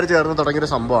ആൾക്കാർ ചേർന്ന് തുടങ്ങിയൊരു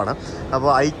സംഭവമാണ്.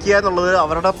 അപ്പോൾ ഐക്യ എന്നുള്ളത്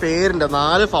അവരുടെ പേരിൻ്റെ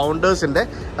 4 ഫൗണ്ടേഴ്സിൻ്റെ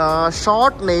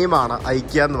ഷോർട്ട് നെയിമാണ്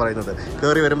ഐക്യ എന്ന് പറയുന്നത്.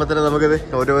 കയറി വരുമ്പോൾ തന്നെ നമുക്കിത്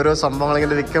ഓരോരോ സംഭവങ്ങൾ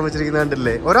ഇങ്ങനെ വിൽക്കാൻ വെച്ചിരിക്കുന്നത്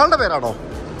കണ്ടില്ലേ? ഒരാളുടെ പേരാണോ?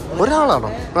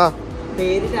 ഒരാളാണോ?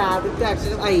 പേരിന്റെ ആദ്യത്തെ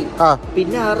അക്ഷരം ഐ,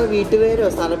 പിന്നെ അവരുടെ വീട്ടുപേരോ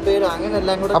സ്ഥലപ്പേരോ അങ്ങനെ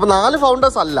എല്ലാം കൂടെ. അപ്പൊ 4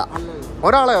 ഫൗണ്ടേഴ്സ് അല്ല,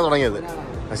 ഒരാളെയാ തുടങ്ങിയത്.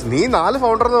 പക്ഷെ നീ 4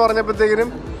 ഫൗണ്ടർ എന്ന്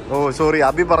പറഞ്ഞപ്പോഴത്തേക്കിനും സോറി,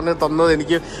 അബി പറഞ്ഞു തന്നത്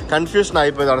എനിക്ക് കൺഫ്യൂഷൻ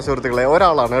ആയിപ്പോയതാണ് സുഹൃത്തുക്കളെ.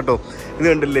 ഒരാളാണ് കേട്ടോ. ഇത്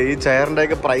കണ്ടില്ലേ, ഈ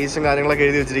ചെയറിൻ്റെയൊക്കെ പ്രൈസും കാര്യങ്ങളൊക്കെ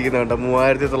എഴുതി വെച്ചിരിക്കുന്നുണ്ട്.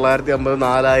 3950,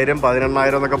 4000,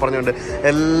 18000 എന്നൊക്കെ പറഞ്ഞുകൊണ്ട്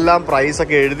എല്ലാം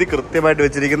പ്രൈസൊക്കെ എഴുതി കൃത്യമായിട്ട്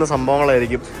വെച്ചിരിക്കുന്ന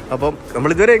സംഭവങ്ങളായിരിക്കും. അപ്പം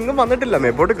നമ്മളിതുവരെ എങ്ങും വന്നിട്ടില്ല,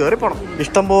 മേപ്പോട്ട് കയറി പോകണം.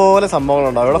 ഇഷ്ടംപോലെ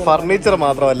സംഭവങ്ങളുണ്ടാവും ഇവിടെ. ഫർണിച്ചർ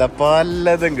മാത്രമല്ല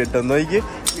പലതും കിട്ടും. നോക്കി,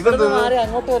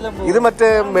 ഇത് മറ്റേ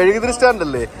മെഴുകുതിരി സ്റ്റാൻഡ്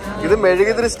അല്ലേ? ഇത്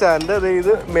മെഴുകുതിരി സ്റ്റാൻഡ്.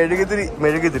 ഇത്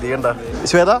മെഴുകുതിരി കണ്ട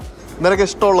ശ്വേത, നിനക്ക്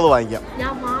ഇഷ്ടമുള്ളത് വാങ്ങിക്കാം.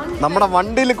 നമ്മുടെ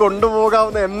വണ്ടിയിൽ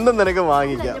കൊണ്ടുപോകാവുന്ന എന്തും നിനക്ക്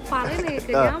വാങ്ങിക്കാം.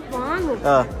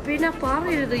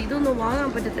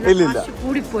 ഇല്ലില്ല,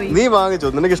 നീ വാങ്ങിച്ചോ,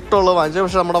 നിനക്ക് ഇഷ്ടമുള്ളത് വാങ്ങിച്ചോ.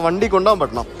 പക്ഷെ നമ്മുടെ വണ്ടി കൊണ്ടുപോകാൻ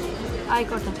പറ്റണം.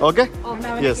 Okay,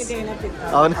 yes.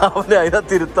 അവനെ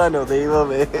അതിനകത്ത് ഇരുത്താനോ?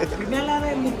 ദൈവമേ.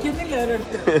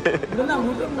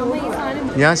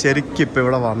 ഞാൻ ശരിക്കും ഇപ്പം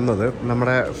ഇവിടെ വന്നത്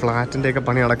നമ്മുടെ ഫ്ലാറ്റിൻ്റെയൊക്കെ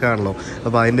പണി നടക്കാണല്ലോ.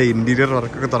 അപ്പോൾ അതിൻ്റെ ഇൻറ്റീരിയർ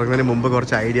വർക്കൊക്കെ തുടങ്ങുന്നതിന് മുമ്പ്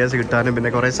കുറച്ച് ഐഡിയാസ് കിട്ടാനും പിന്നെ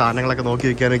കുറേ സാധനങ്ങളൊക്കെ നോക്കി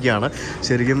വയ്ക്കാനൊക്കെയാണ്.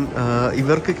 ശരിക്കും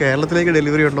ഇവർക്ക് കേരളത്തിലേക്ക്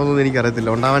ഡെലിവറി ഉണ്ടോയെന്നൊന്നും എനിക്കറിയത്തില്ല,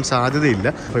 ഉണ്ടാവാൻ സാധ്യതയില്ല.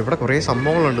 അപ്പോൾ ഇവിടെ കുറേ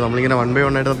സംഭവങ്ങളുണ്ട്. നമ്മളിങ്ങനെ 1 by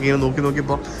 1 ആയിട്ട് നമുക്കിങ്ങനെ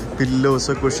നോക്കിയപ്പോൾ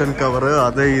പില്ലോസ്, കുഷൻ കവർ,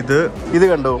 അത് ഇത്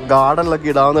കണ്ടോ, ഗാർഡനിലൊക്കെ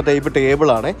ഇടാവുന്ന ടൈപ്പ്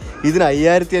ടേബിളാണ്. ഇതിന്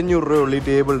 5500 രൂപയുള്ളൂ ഈ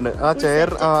ടേബിളിന്. ആ ചെയർ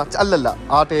അല്ലല്ല,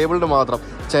 ആ ടേബിളിന് മാത്രം.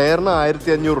 ചെയറിന്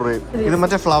 1500 രൂപയും. ഇത്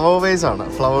മറ്റേ ഫ്ലവർ വേസ് ആണ്.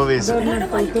 ഫ്ലവർ വേസ്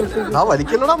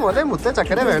വലിക്കല്ലടാ മോനെ, മുത്തേ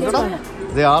ചക്കര വേണ്ടടാ.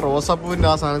 ഇത് ആ റോസാപ്പൂവിൻ്റെ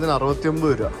ആ സാധനത്തിന്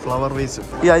 69 രൂപ ഫ്ലവർ വേസ്.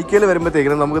 ഈ ഐക്യയിൽ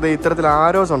വരുമ്പോഴത്തേക്കിനും നമുക്ക് ഇത്തരത്തിൽ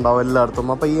ആരോസ് ഉണ്ടാവും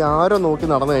എല്ലായിടത്തും. അപ്പോൾ ഈ ആരോ നോക്കി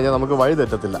നടന്നു കഴിഞ്ഞാൽ നമുക്ക് വഴി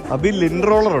തെറ്റത്തില്ല. അപ്പോൾ ഈ ലിൻ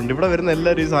റോളർ ഉണ്ട്. ഇവിടെ വരുന്ന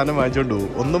എല്ലാവരും ഈ സാധനം വാങ്ങിച്ചുകൊണ്ട്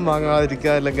പോകും. ഒന്നും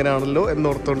വാങ്ങാതിരിക്കുക എങ്ങനെയാണല്ലോ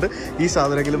എന്നോർത്തുകൊണ്ട് ഈ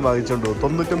സാധനമെങ്കിലും വാങ്ങിച്ചുകൊണ്ട് പോകും.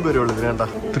 99 രൂപ ഉള്ളൂ ഇതിന്. വേണ്ട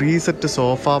 3 സെറ്റ്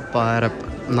സോഫ പാരപ്പ്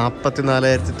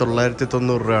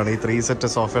 44,990 രൂപയാണ് ഈ 3 സെറ്റ്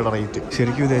സോഫയുടെ റേറ്റ്.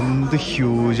 ശരിക്കും ഇത് എന്ത്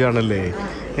ഹ്യൂജ് ആണല്ലേ?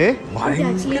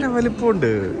 ഭയങ്കര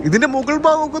വലിപ്പമുണ്ട്. ഇതിന്റെ മുകൾ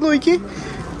ഭാഗമൊക്കെ നോക്കി.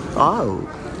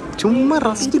 ചുമ്മാ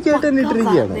റസ്റ്റിക്കായിട്ട് തന്നെ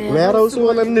ഇട്ടിരിക്കുകയാണ്. വെയർ ഹൗസ്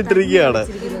പോലെ തന്നെ ഇട്ടിരിക്കുകയാണ്.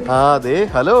 അതെ,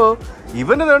 ഹലോ.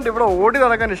 ഇവന് വേണ്ട ഇവിടെ ഓടി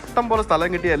നടക്കാൻ ഇഷ്ടം പോലെ സ്ഥലം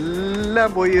കിട്ടി. എല്ലാം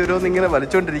പോയി ഓരോന്ന് ഇങ്ങനെ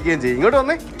വലിച്ചോണ്ടിരിക്കുകയും ചെയ്യും. ഇങ്ങോട്ട്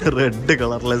വന്നേ. റെഡ്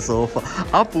കളറിലെ സോഫ.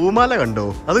 ആ പൂമാല കണ്ടോ?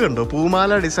 അത് കണ്ടോ?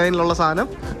 പൂമാല ഡിസൈനിലുള്ള സാധനം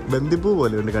ബന്ദിപ്പൂ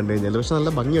പോലെ ഉണ്ട് കണ്ടു കഴിഞ്ഞാൽ. പക്ഷെ നല്ല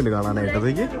ഭംഗിയുണ്ട് കാണാനായിട്ട്.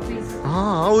 അതൊക്കെ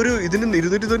ഒരു ഇതിന്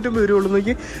 290 രൂപ ഉള്ളൂ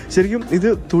നോക്കി. ശരിക്കും ഇത്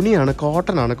തുണിയാണ്,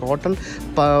 കോട്ടൺ ആണ്. കോട്ടൺ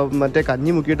മറ്റേ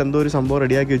കഞ്ഞി മുക്കിയിട്ട് എന്തോ ഒരു സംഭവം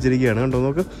റെഡിയാക്കി വെച്ചിരിക്കുകയാണ്. കണ്ടോ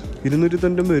നോക്ക്.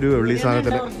 290 രൂപ ഉള്ളൂ ഈ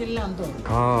സാധനത്തിന്.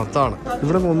 അതാണ്.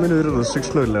 ഇവിടെ ഒന്നിനും ഒരു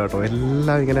റെസ്ട്രിക്ഷനും ഇല്ല കേട്ടോ.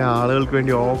 എല്ലാം ഇങ്ങനെ ആളുകൾക്ക്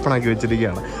വേണ്ടി ഓപ്പൺ ആക്കി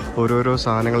വെച്ചിരിക്കുകയാണ്. ഓരോരോ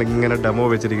സാധനങ്ങൾ ഇങ്ങനെ ഡെമോ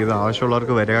വെച്ചിരിക്കുന്നത്.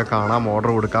 ആവശ്യമുള്ളവർക്ക് വരിക, കാണാം,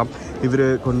 ഓർഡർ കൊടുക്കാം. ഇവർ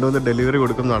കൊണ്ടുവന്ന് ഡെലിവറി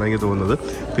കൊടുക്കുന്നതാണ് എനിക്ക് തോന്നുന്നത്.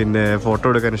 പിന്നെ ഫോട്ടോ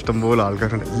എടുക്കാൻ ഇഷ്ടംപോലെ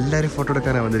ആൾക്കാരുണ്ട്. എല്ലാവരും ഫോട്ടോ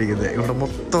എടുക്കാനാണ് വന്നിരിക്കുന്നത്. ഇവിടെ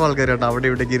മൊത്തം ആൾക്കാരുണ്ട്. അവിടെ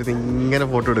ഇവിടേക്ക് ഇരുന്ന് ഇങ്ങനെ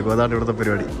ഫോട്ടോ എടുക്കും. അതാണ് ഇവിടുത്തെ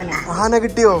പരിപാടി. ആന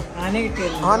കിട്ടിയോ?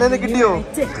 ആനേനെ കിട്ടിയോ?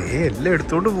 എല്ലാം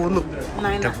എടുത്തോണ്ട് പോന്നു.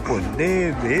 പൊന്നേ,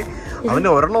 അവന്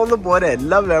ഒരെണ്ണമൊന്നും പോരാ,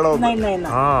 എല്ലാം വേണോ?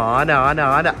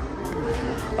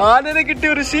 ആനനെ കിട്ടിയ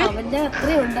ഋഷി.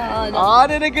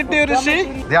 ആനനെ കിട്ടിയ ഋഷി.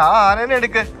 ആനനെ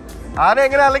എടുക്ക്. ആന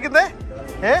എങ്ങനെ അലക്കുന്നേ?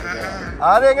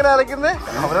 ആന എങ്ങനെ അലക്കുന്നേ?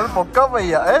 അവനത് പൊക്കാൻ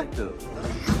വയ്യ.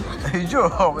 അയ്യോ,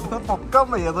 അവനത് പൊക്കാൻ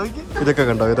വയ്യ. നോക്കി, ഇതൊക്കെ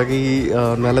കണ്ടോ? ഇതൊക്കെ ഈ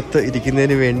നിലത്ത്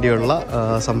ഇരിക്കുന്നതിന് വേണ്ടിയുള്ള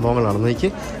സംഭവങ്ങളാണ്. നോക്കി,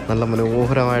 നല്ല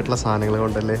മനോഹരമായിട്ടുള്ള സാധനങ്ങൾ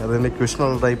കൊണ്ടല്ലേ. അതിന്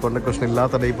കൃഷ്ണുള്ള ടൈപ്പുണ്ട്,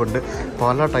 കൃഷ്ണില്ലാത്ത ടൈപ്പുണ്ട്,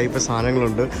 പല ടൈപ്പ് സാധനങ്ങൾ.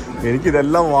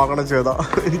 എനിക്കിതെല്ലാം വാങ്ങണം ചെയ്താ.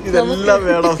 എനിക്കിതെല്ലാം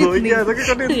വേണം.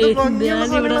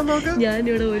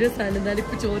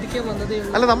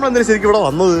 അല്ല, നമ്മളെന്തിനാ ശരിക്കും ഇവിടെ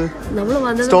വന്നത്?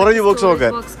 സ്റ്റോറേജ് ബോക്സ്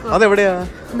നോക്കാൻ. അതെവിടെയാ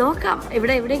നോക്കാം,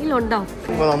 ഇവിടെ എവിടെയെങ്കിലും ഉണ്ടോ?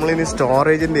 അപ്പൊ നമ്മളിനി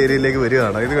സ്റ്റോറേജിന്റെ ഏരിയയിലേക്ക്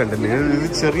വരികയാണ്. ഇത് കണ്ടില്ലേ, ഇത്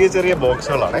ചെറിയ ചെറിയ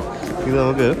ബോക്സുകളാണ്. ഇത്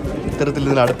നമുക്ക് ഇത്തരത്തിൽ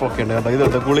ഇതിന് അടുപ്പൊക്കെ ഉണ്ട് കേട്ടോ.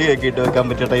 ഇതുണ്ട്, ഗുളികയൊക്കെ ഇട്ട് വെക്കാൻ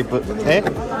പറ്റിയ ടൈപ്പ്.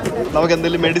 നമുക്ക്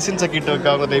എന്തെങ്കിലും മെഡിസിൻസ് ഒക്കെ ഇട്ട്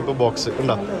വെക്കാവുന്ന ടൈപ്പ് ബോക്സ്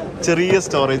ഉണ്ടോ? ചെറിയ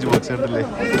സ്റ്റോറേജ് ബോക്സ് ഉണ്ടല്ലേ.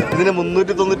 ഇതിന്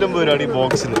 399 രൂപയാണ് ഈ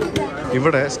ബോക്സിന്.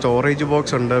 ഇവിടെ സ്റ്റോറേജ്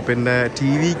ബോക്സ് ഉണ്ട്, പിന്നെ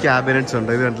TV ക്യാബിനറ്റ്സ് ഉണ്ട്.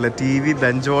 ഇത് കണ്ടില്ലേ, TV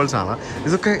ബെഞ്ച് വാൾസ് ആണ്.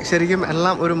 ഇതൊക്കെ ശരിക്കും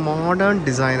എല്ലാം ഒരു മോഡേൺ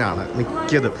ഡിസൈനാണ്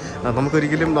മിക്കതും.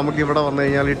 നമുക്കിവിടെ വന്നു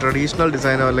കഴിഞ്ഞാൽ ഈ ട്രഡീഷണൽ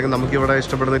ഡിസൈനോ അല്ലെങ്കിൽ നമുക്കിവിടെ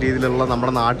ഇഷ്ടപ്പെടുന്ന രീതിയിലുള്ള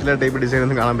നമ്മുടെ നാട്ടിലെ ടൈപ്പ്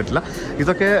ഡിസൈനൊന്നും കാണാൻ പറ്റില്ല.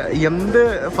 ഇതൊക്കെ എന്ത്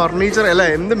ഫർണിച്ചർ അല്ല,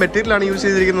 എന്ത് മെറ്റീരിയൽ മെറ്റീരിയലാണ് യൂസ്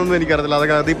ചെയ്തിരിക്കുന്നതെന്ന് എനിക്കറിയില്ല.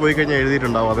 അതൊക്കെ അതിൽ പോയി കഴിഞ്ഞാൽ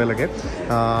എഴുതിയിട്ടുണ്ടാവും. അതിലൊക്കെ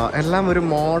എല്ലാം ഒരു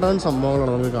മോഡേൺ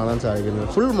സംഭവങ്ങളാണ് നമുക്ക് കാണാൻ സാധിക്കുന്നത്.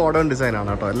 ഫുൾ മോഡേൺ ഡിസൈനാണ്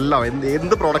കേട്ടോ എല്ലാം.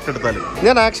 എന്ത് പ്രോഡക്റ്റ് എടുത്താലും.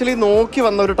 ഞാൻ ആക്ച്വലി നോക്കി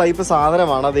വന്ന ഒരു ടൈപ്പ്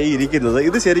സാധനമാണ് അതേ ഇരിക്കുന്നത്.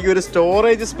 ഇത് ശരിക്കും ഒരു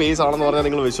സ്റ്റോറേജ് സ്പേസ് ആണെന്ന് പറഞ്ഞാൽ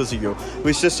നിങ്ങൾ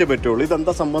വിശ്വസിച്ചേ പറ്റുള്ളൂ.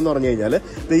 ഇതെന്താ സംഭവം എന്ന് പറഞ്ഞു കഴിഞ്ഞാൽ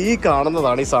ഈ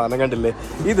കാണുന്നതാണ് ഈ സാധനം. കണ്ടില്ലേ,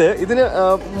 ഇതിന്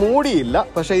മൂടിയില്ല.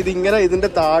 പക്ഷേ ഇതിൻ്റെ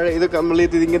താഴെ ഇത്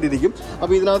കംപ്ലീറ്റ് ഇതിങ്ങനെ ഇരിക്കും.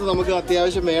 അപ്പോൾ ഇതിനകത്ത് നമുക്ക്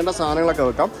അത്യാവശ്യം വേണ്ട സാധനങ്ങളൊക്കെ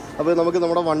വെക്കാം. അപ്പോൾ നമുക്ക്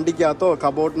നമ്മുടെ വണ്ടിക്കകത്തോ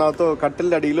കബോർഡിനകത്തോ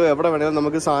കട്ടിലിൻ്റെ അടിയിലോ എവിടെ വേണമെങ്കിലും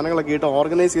നമുക്ക് സാധനങ്ങളൊക്കെ ഇട്ട്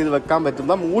ഓർഗനൈസ് ചെയ്ത് വെക്കാൻ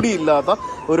പറ്റുന്ന മൂടിയില്ലാത്ത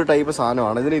ഒരു ടൈപ്പ്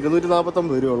സാധനമാണ്. ഇതിന്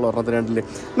 249 രൂപയുള്ള ഒരെണ്ണത്തിന്. കണ്ടില്ലേ,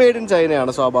 മെയ്ഡ് ഇൻ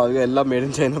ചൈനയാണ് സ്വാഭാവികം. എല്ലാം മെയ്ഡ്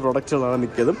ഇൻ ചൈന പ്രൊഡക്റ്റുകളാണ്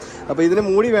മിക്കതും. അപ്പോൾ ഇതിന്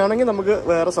മൂടി വേണമെങ്കിൽ നമുക്ക്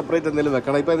വേറെ സെപ്പറേറ്റ് എന്തെങ്കിലും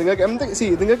വെക്കണം. ഇപ്പോൾ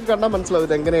നിങ്ങൾക്ക് കണ്ടാൽ മനസ്സിലാവും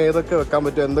ഇത് എങ്ങനെ ഏതൊക്കെ വെക്കാൻ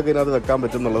പറ്റും, എന്തൊക്കെ ഇതിനകത്ത് വെക്കാൻ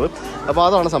പറ്റും എന്നുള്ളത്. അപ്പോൾ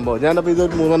അതാണ് സംഭവം. ഞാനപ്പോൾ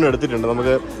ഇതൊരു 3 എടുത്തിട്ടുണ്ട്.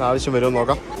 നമുക്ക് ആവശ്യം വരുമോ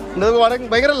നോക്കാം.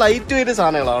 ഭയങ്കര ലൈറ്റ് വെയിറ്റ്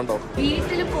സാധനങ്ങളാണ് കേട്ടോ.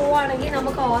 വീട്ടിൽ പോവാണെങ്കിൽ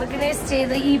നമുക്ക് ഓർഗനൈസ്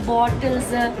ചെയ്ത് ഈ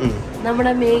ബോട്ടിൽസ്,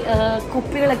 നമ്മുടെ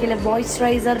കുപ്പികളൊക്കെ ഇല്ലേ,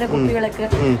 മോയ്സ്ചറൈസറിന്റെ കുപ്പികളൊക്കെ,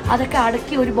 അതൊക്കെ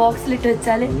അടക്കി ഒരു ബോക്സിലിട്ട്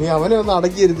വെച്ചാൽ അവനെ ഒന്ന്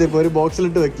അടക്കിയിരുത്തി ഒരു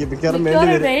ബോക്സിലിട്ട് വെക്കും.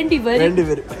 വേണ്ടി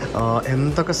വരും.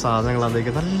 എന്തൊക്കെ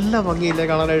സാധനങ്ങളാണ് നല്ല ഭംഗിയില്ലേ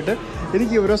കാണാനായിട്ട്.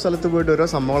 എനിക്ക് ഓരോ സ്ഥലത്ത് പോയിട്ട് ഓരോ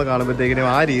സംഭവങ്ങൾ കാണുമ്പോഴത്തേക്കിനും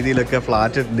ആ രീതിയിലൊക്കെ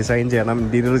ഫ്ലാറ്റ് ഡിസൈൻ ചെയ്യണം,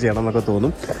 ഇന്റീരിയർ ചെയ്യണം എന്നൊക്കെ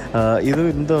തോന്നും. ഇത്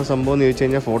എന്തോ സംഭവം എന്ന് ചോദിച്ചു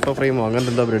കഴിഞ്ഞാൽ ഫോട്ടോ ഫ്രെയിമോ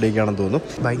അങ്ങനത്തെ എന്തോ പരിപാടിയൊക്കെയാണെന്ന് തോന്നും.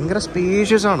 ഭയങ്കര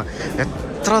സ്പേഷ്യസ് ആണ്.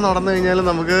 എത്ര നടന്നു കഴിഞ്ഞാലും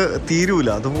നമുക്ക് തീരൂല.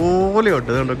 അതുപോലെ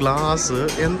ഉണ്ട്. കണ്ടോ ഗ്ലാസ്,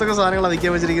 എന്തൊക്കെ സാധനങ്ങളാണ്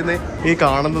വിൽക്കാൻ വെച്ചിരിക്കുന്നത്. ഈ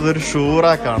കാണുന്നത് ഒരു ഷൂ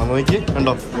റാക്കാണ്. നോക്കി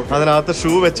കണ്ടോ, അതിനകത്ത്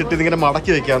ഷൂ വെച്ചിട്ട് ഇതിങ്ങനെ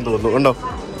മടക്കി വെക്കാൻ തോന്നുന്നു. കണ്ടോ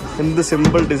എന്ത്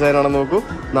സിമ്പിൾ ഡിസൈൻ ആണെന്ന് നോക്കൂ.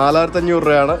 4500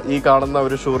 രൂപയാണ് ഈ കാണുന്ന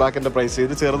ഒരു ഷൂ റാക്കിന്റെ പ്രൈസ്.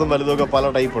 ഇത് ചെറുതും വലുതും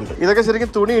പല ടൈപ്പ് ഉണ്ട്. ഇതൊക്കെ ശരിക്കും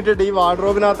തുണി ഇട്ടിട്ട് ഈ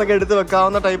വാർഡ്രോബിനകത്തൊക്കെ എടുത്ത്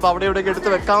വെക്കാവുന്ന ടൈപ്പ്, അവിടെ ഇവിടെയൊക്കെ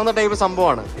എടുത്ത് വെക്കാവുന്ന ടൈപ്പ്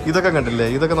സംഭവമാണ്. ഇതൊക്കെ കണ്ടില്ലേ,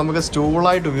 ഇതൊക്കെ നമുക്ക്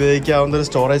സ്റ്റൂളായിട്ട് ഉപയോഗിക്കാവുന്ന ഒരു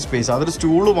സ്റ്റോറേജ് സ്പേസ്. അതൊരു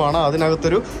സ്റ്റൂളുമാണ്,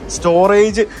 അതിനകത്തൊരു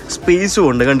സ്റ്റോറേജ് സ്പേസും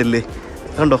ഉണ്ട്. കണ്ടില്ലേ,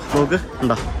 കണ്ടോ നോക്ക്,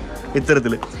 ഉണ്ടോ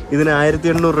ഇത്തരത്തിൽ. ഇതിന്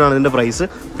 1800 രൂപയാണ് ഇതിൻ്റെ പ്രൈസ്.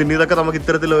 പിന്നെ ഇതൊക്കെ നമുക്ക്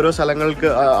ഇത്തരത്തിൽ ഓരോ സ്ഥലങ്ങൾക്ക്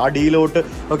അടിയിലോട്ട്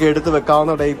ഒക്കെ എടുത്ത്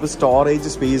വെക്കാവുന്ന ടൈപ്പ്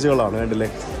സ്റ്റോറേജ് സ്പേസുകളാണ്. കണ്ടില്ലേ,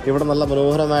 ഇവിടെ നല്ല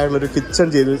മനോഹരമായിട്ടുള്ളൊരു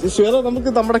കിച്ചൺ ചെയ്ത് വെച്ചു.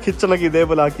 നമുക്ക് നമ്മുടെ കിച്ചണൊക്കെ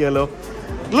ഇതേപോലെ ആക്കിയാലോ.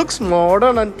 Looks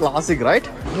modern and classic, right?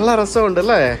 നല്ല രസമുണ്ട്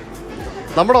അല്ലേ.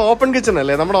 നമ്മുടെ ഓപ്പൺ കിച്ചൺ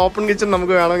അല്ലേ, നമ്മുടെ ഓപ്പൺ കിച്ചൺ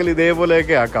നമുക്ക് വേണമെങ്കിൽ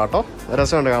ഇതേപോലെയൊക്കെ ആക്കാം കേട്ടോ.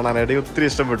 രസമുണ്ട് കാണാനായിട്ട്. ഒത്തിരി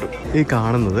ഇഷ്ടപ്പെട്ടു. ഈ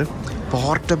കാണുന്നത്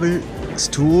പോർട്ടബിൾ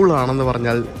സ്റ്റൂളാണെന്ന്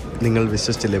പറഞ്ഞാൽ നിങ്ങൾ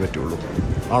വിശ്വസിച്ചില്ലേ പറ്റുള്ളൂ.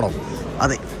 ആണോ?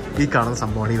 അതെ, ഈ കാണുന്ന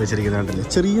സംഭവമാണ് ഈ വെച്ചിരിക്കുന്നത്. കണ്ടില്ലേ,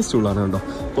 ചെറിയ സ്റ്റൂളാണ് കണ്ടോ,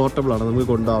 പോർട്ടബിളാണ്. നമുക്ക്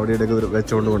കൊണ്ടോ അവിടെ ഇടയ്ക്ക്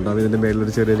വെച്ചുകൊണ്ട് കൊണ്ടാകും. ഇതിൻ്റെ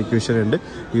മേളിലൊരു ചെറിയൊരു ക്യൂഷൻ ഉണ്ട്.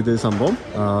 ഇത് സംഭവം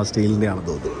സ്റ്റീലിൻ്റെ ആണെന്ന്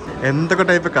തോന്നുന്നു. എന്തൊക്കെ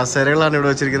ടൈപ്പ് കസേരകളാണ് ഇവിടെ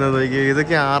വെച്ചിരിക്കുന്നത്.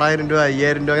 ഇതൊക്കെ 6000 രൂപ,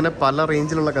 5000 രൂപ, അങ്ങനെ പല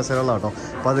റേഞ്ചിലുള്ള കസേരകളാണ് കേട്ടോ.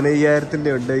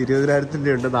 15000-ൻ്റെ ഉണ്ട്,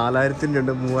 20000-ൻ്റെ ഉണ്ട്, 4000-ൻ്റെ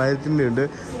ഉണ്ട്, 3000-ൻ്റെ ഉണ്ട്.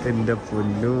 എൻ്റെ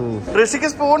പൊന്നു.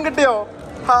 ഋഷിക്ക് സ്പൂൺ കിട്ടിയോ?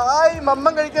 ഹായ്,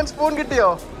 മമ്മ കഴിക്കാൻ സ്പൂൺ കിട്ടിയോ?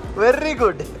 Very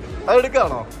good. അത്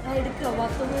എടുക്കാണോ?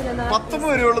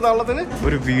 19 രൂപയുള്ള താളത്തിന്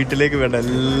ഒരു വീട്ടിലേക്ക് വേണ്ട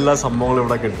എല്ലാ സംഭവങ്ങളും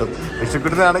ഇവിടെ കിട്ടും.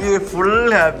 ഋഷിക്കുട്ടനാണെങ്കിൽ ഫുൾ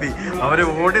ഹാപ്പി. അവര്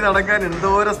ഓടി നടക്കാൻ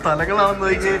എന്തോരോ സ്ഥലങ്ങളാണെന്ന്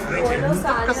നോക്കി.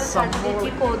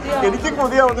 എനിക്ക്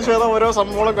കൊതിയാവുന്ന ശേഷം ഓരോ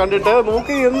സംഭവങ്ങളും കണ്ടിട്ട്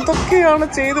നോക്കി എന്തൊക്കെയാണ്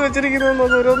ചെയ്തു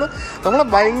വെച്ചിരിക്കുന്നത് ഓരോന്ന് നമ്മളെ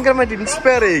ഭയങ്കരമായിട്ട്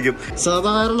ഇൻസ്പയർ ചെയ്യിക്കും.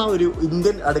 സാധാരണ ഒരു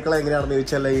ഇന്ത്യൻ അടുക്കള എങ്ങനെയാണെന്ന്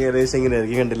ചോദിച്ചാൽ ഏകദേശം ഇങ്ങനെ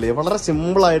ആയിരിക്കും. കണ്ടില്ലേ, വളരെ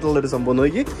സിമ്പിൾ ആയിട്ടുള്ള ഒരു സംഭവം.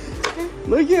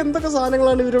 നോക്കി എന്തൊക്കെ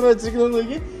സാധനങ്ങളാണ് ഇവരോട് വെച്ചിരിക്കുന്നത്.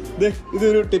 നോക്കി,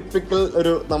 ഇതൊരു ടിപ്പിക്കൽ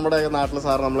ഒരു നമ്മുടെ നാട്ടിൽ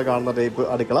സാറ് നമ്മൾ കാണുന്ന ടൈപ്പ്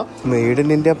അടുക്കള. മെയ്ഡ് ഇൻ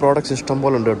ഇന്ത്യ പ്രോഡക്ട്സ് ഇഷ്ടം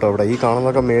പോലെ ഉണ്ട് കേട്ടോ ഇവിടെ. ഈ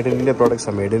കാണുന്നതൊക്കെ made in India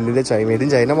പ്രോഡക്ട്സാണ്. Made in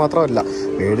China മാത്രമല്ല,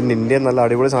 മെയ്ഡ് ഇൻ ഇന്ത്യ നല്ല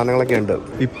അടിപൊളി സാധനങ്ങളൊക്കെ ഉണ്ട്.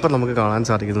 ഇപ്പം നമുക്ക് കാണാൻ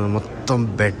സാധിക്കുന്നത് മൊത്തം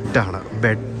ബെഡാണ്.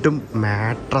 ബെഡും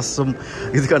മാട്രസും.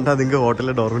 ഇത് കണ്ടാൽ നിങ്ങൾക്ക്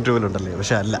ഹോട്ടലിലെ ഡോർമിറ്ററിയിലുണ്ടല്ലേ,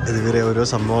 പക്ഷെ അല്ല. ഇതുവരെ ഓരോ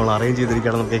സംഭവങ്ങൾ അറേഞ്ച്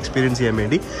ചെയ്തിരിക്കുകയാണ് നമുക്ക് എക്സ്പീരിയൻസ് ചെയ്യാൻ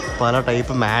വേണ്ടി. പല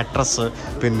ടൈപ്പ് മാട്രസ്,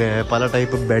 പിന്നെ പല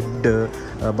ടൈപ്പ് ബെഡ്,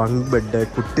 ബങ്ക് ബെഡ്,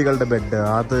 കുട്ടികളുടെ ബെഡ്,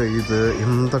 അത് ഇത്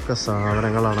എന്തൊക്കെ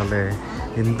സാധനങ്ങളാണല്ലേ.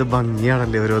 എന്ത്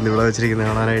ഭംഗിയാണല്ലേ ഓരോന്ന് ഇവിടെ വെച്ചിരിക്കുന്നത്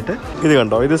കാണാനായിട്ട്. ഇത്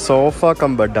കണ്ടോ, ഇത് സോഫ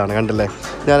കം ബെഡാണ്. കണ്ടല്ലേ,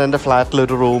 ഞാൻ എൻ്റെ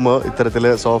ഫ്ലാറ്റിലൊരു റൂം ഇത്തരത്തിൽ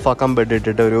സോഫ കം ബെഡ്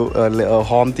ഇട്ടിട്ട് ഒരു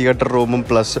ഹോം തിയേറ്റർ റൂമും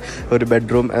പ്ലസ് ഒരു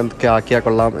ബെഡ്റൂം ഒക്കെ ആക്കിയാൽ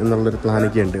കൊള്ളാം എന്നുള്ളൊരു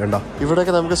പ്ലാനൊക്കെ ഉണ്ട്. കണ്ടോ,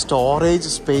 ഇവിടെയൊക്കെ നമുക്ക്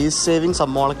സ്റ്റോറേജ് സ്പേസ് സേവിങ്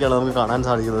സംഭവങ്ങളൊക്കെയാണ് നമുക്ക് കാണാൻ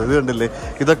സാധിക്കുന്നത്. ഇത് കണ്ടില്ലേ,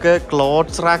 ഇതൊക്കെ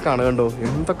ക്ലോത്ത്സ് റാക്കാണ്. കണ്ടോ,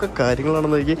 എന്തൊക്കെ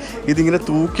കാര്യങ്ങളാണെന്ന് നോക്കി. ഇതിങ്ങനെ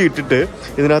തൂക്കിയിട്ടിട്ട്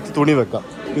ഇതിനകത്ത് തുണി വെക്കാം.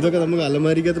 ഇതൊക്കെ നമുക്ക്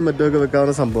അലമാരിക്കകത്ത് മറ്റൊക്കെ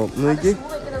വെക്കാവുന്ന സംഭവം. നോക്കി,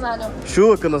 ഷൂ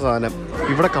വെക്കുന്ന സാധനം.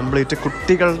 ഇവിടെ കംപ്ലീറ്റ്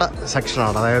കുട്ടികളുടെ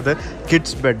സെക്ഷനാണ്. അതായത്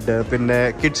കിഡ്സ് ബെഡ്, പിന്നെ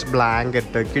kids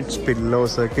blanket, kids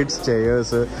pillows, kids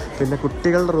chairs, പിന്നെ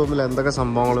കുട്ടികളുടെ റൂമിൽ എന്തൊക്കെ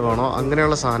സംഭവങ്ങൾ വേണോ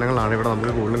അങ്ങനെയുള്ള സാധനങ്ങളാണ് ഇവിടെ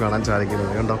നമുക്ക് കൂടുതലും കാണാൻ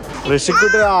സാധിക്കുന്നത്. കണ്ടോ,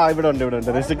 ഋഷിക്കുട്ടി ഇവിടെ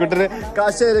ഉണ്ട്. ഋഷിക്കുട്ടിന്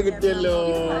കസേര കിട്ടിയല്ലോ.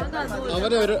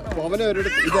 അവനെ ഒരു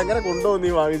ഇതെങ്ങനെ കൊണ്ടുപോകും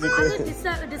നീ വാങ്ങിച്ചിട്ട്?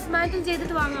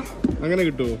 അങ്ങനെ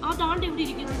കിട്ടുമോ?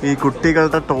 ഈ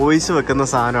കുട്ടികളുടെ ടോയ്സ് വെക്കുന്ന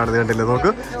സാധനമാണ്. കണ്ടില്ലേ,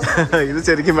 നോക്ക്. ഇത്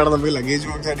ശരിക്കും വേണം നമുക്ക് ലഗേജ്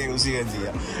ബോക്സ് ആയിട്ട് യൂസ് ചെയ്യുകയും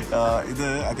ചെയ്യാം. ഇത്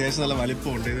അത്യാവശ്യം നല്ല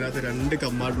വലിപ്പമുണ്ട്. ഇതിനകത്ത് 2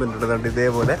 കമ്പാർട്ട്മെന്റ് ഉണ്ട്.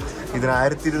 ഇതേപോലെ ഇതിന്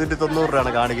 1290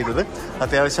 രൂപയാണ് കാണിക്കുന്നത്.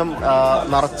 അത്യാവശ്യം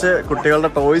നിറച്ച്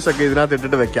കുട്ടികളുടെ ടോയ്സ് ഒക്കെ ഇതിനകത്ത്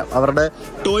ഇട്ടിട്ട് വെക്കാം, അവരുടെ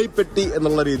ടോയ് പെട്ടി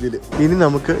എന്നുള്ള രീതിയിൽ. ഇനി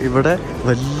നമുക്ക് ഇവിടെ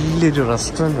വലിയൊരു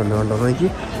റെസ്റ്റോറൻറ്റ് ഉണ്ട് കണ്ടോ. എനിക്ക്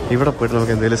ഇവിടെ പോയിട്ട്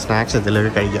നമുക്ക് എന്തെങ്കിലും സ്നാക്സ്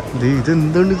എന്തെങ്കിലുമൊക്കെ കഴിക്കാം. ഇത്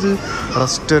എന്താണ് ഇത്?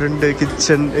 റെസ്റ്റോറൻറ്റ്,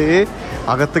 കിച്ചൺ,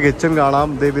 അകത്ത് കിച്ചൺ കാണാം.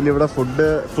 പിന്നെ ഇവിടെ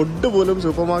ഫുഡ് പോലും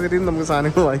സൂപ്പർ മാർക്കറ്റിൽ നിന്ന് നമുക്ക്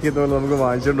സാധനങ്ങൾ വാങ്ങിക്കുന്ന പോലെ നമുക്ക്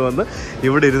വാങ്ങിച്ചുകൊണ്ട് വന്ന്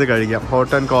ഇവിടെ ഇരുന്ന് കഴിക്കാം.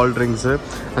 ഹോട്ട് ആൻഡ് കോൾഡ് ഡ്രിങ്ക്സ്,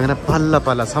 അങ്ങനെ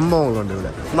പല സംഭവങ്ങളുണ്ട്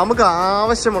ഇവിടെ. നമുക്ക്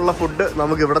ആവശ്യമുള്ള ഫുഡ്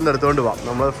നമുക്ക് ഇവിടെ നിന്ന് എടുത്തുകൊണ്ട് പോകാം.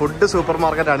 നമ്മൾ ഫുഡ് സൂപ്പർ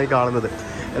മാർക്കറ്റാണ് ഈ കാണുന്നത്.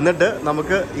 എന്നിട്ട്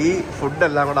നമുക്ക് ഈ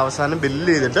ഫുഡെല്ലാം കൂടെ അവസാനം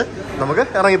ബില്ല് ചെയ്തിട്ട് നമുക്ക്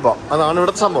ഇറങ്ങിപ്പോവാം. അതാണ്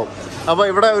ഇവിടുത്തെ സംഭവം. അപ്പോൾ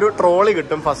ഇവിടെ ഒരു ട്രോളി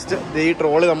കിട്ടും. ഫസ്റ്റ് ഈ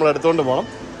ട്രോളി നമ്മൾ എടുത്തുകൊണ്ട് പോകണം.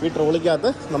 ഈ ട്രോളിക്കകത്ത്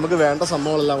നമുക്ക് വേണ്ട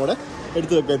സംഭവങ്ങളെല്ലാം കൂടെ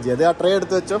എടുത്ത് വെക്കുകയും ചെയ്യാം. ആ ട്രേ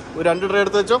എടുത്ത് വെച്ചോ, ഒരു 2 ട്രേ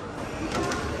എടുത്ത് വെച്ചോ.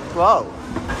 വാവ്,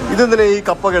 ഇതെന്തിനാ ഈ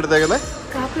കപ്പൊക്കെ എടുത്തേക്കുന്നത്?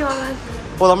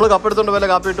 അപ്പോൾ നമ്മൾ കപ്പ് എടുത്തോണ്ട് വല്ല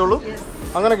കാപ്പി ഇട്ടുള്ളൂ,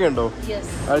 അങ്ങനെയൊക്കെ ഉണ്ടോ?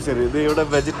 അത് ശരി. ഇത് ഇവിടെ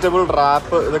വെജിറ്റബിൾ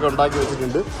റാപ്പ് ഇതൊക്കെ ഉണ്ടാക്കി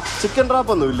വെച്ചിട്ടുണ്ട്. ചിക്കൻ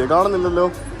റാപ്പ് ഒന്നും ഇല്ലേ, കാണുന്നില്ലല്ലോ.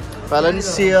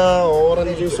 വലൻസിയ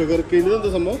ഓറഞ്ച് ഷുഗർ കെയിൻ,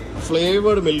 ഇതെന്താ സംഭവം?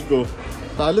 ഫ്ലേവേർഡ് മിൽക്കോ?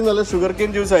 താലും നല്ല sugar cane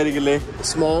juice ആയിരിക്കില്ലേ.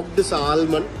 Smoked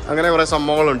salmon, അങ്ങനെ കുറെ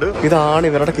സംഭവങ്ങളുണ്ട്. ഇതാണ്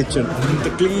ഇവരുടെ കിച്ചൺ.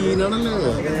 ക്ലീൻ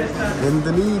ആണല്ലേ, എന്ത്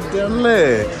നീറ്റാണല്ലേ.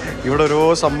 ഇവിടെ ഓരോ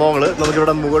സംഭവങ്ങൾ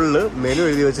നമുക്കിവിടെ മുകളിൽ മെനു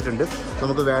എഴുതി വെച്ചിട്ടുണ്ട്.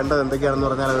 നമുക്ക് വേണ്ടത് എന്തൊക്കെയാണെന്ന്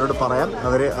പറഞ്ഞാൽ അവരോട് പറയാം,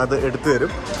 അവർ അത് എടുത്തു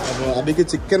തരും. അപ്പോൾ അബിക്ക്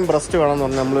ചിക്കൻ ബ്രസ്റ്റ് വേണമെന്ന്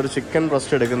പറഞ്ഞാൽ നമ്മളൊരു ചിക്കൻ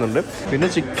ബ്രസ്റ്റ് എടുക്കുന്നുണ്ട്. പിന്നെ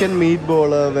chicken meet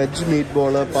ball, veg meet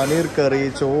ball, paneer കറി,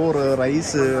 ചോറ്,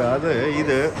 റൈസ്, അത്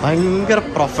ഇത് ഭയങ്കര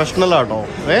പ്രൊഫഷണൽ ആട്ടോ.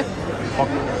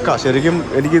 പക്ക. ശരിക്കും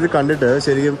എനിക്കിത് കണ്ടിട്ട്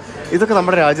ശരിക്കും ഇതൊക്കെ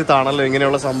നമ്മുടെ രാജ്യത്താണല്ലോ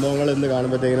ഇങ്ങനെയുള്ള സംഭവങ്ങൾ എന്ന്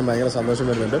കാണുമ്പോഴത്തേക്കിനും ഭയങ്കര സന്തോഷം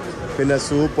വരുന്നുണ്ട്. പിന്നെ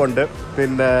സൂപ്പുണ്ട്,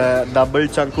 പിന്നെ ഡബിൾ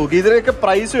ചങ്ക് കുക്കി, ഇതിനൊക്കെ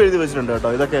പ്രൈസ് എഴുതി വെച്ചിട്ടുണ്ട് കേട്ടോ.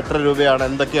 ഇതൊക്കെ എത്ര രൂപയാണ്,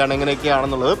 എന്തൊക്കെയാണ്,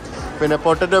 എങ്ങനെയൊക്കെയാണെന്നുള്ളത്. പിന്നെ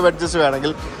പൊട്ടറ്റോ വെഡ്ജസ്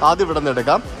വേണമെങ്കിൽ ആദ്യം ഇവിടെ നിന്ന്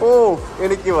എടുക്കാം.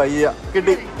 എനിക്ക് വയ്യ,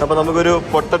 കിട്ടി. അപ്പോൾ നമുക്കൊരു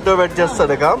പൊട്ടറ്റോ വെഡ്ജസ്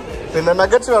എടുക്കാം. പിന്നെ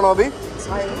നഗറ്റ്സ് വേണോ അബി?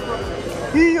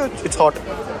 It's hot.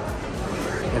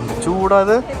 എന്ത്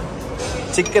ചൂടാത്.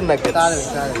 ചിക്കൻ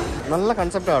നഗറ്റ്സ് നല്ല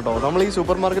കൺസെപ്റ്റ് ആട്ടോ. നമ്മൾ ഈ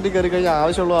സൂപ്പർ മാർക്കറ്റിൽ കയറി കഴിഞ്ഞാൽ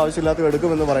ആവശ്യമുള്ളതോ ആവശ്യമില്ലാത്തതോ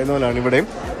എടുക്കുമെന്ന് പറയുന്ന പോലെയാണ് ഇവിടെയും.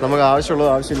 നമുക്ക് ആവശ്യമുള്ളതോ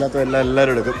ആവശ്യമില്ലാത്തതോ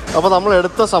എല്ലാവരും എടുക്കും. അപ്പോൾ നമ്മൾ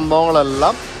എടുത്ത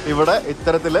സംഭവങ്ങളെല്ലാം ഇവിടെ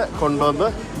ഇത്തരത്തിൽ കൊണ്ടുവന്ന്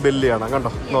ബില്ല് ചെയ്യണം.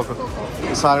 കണ്ടോ, നോക്ക്,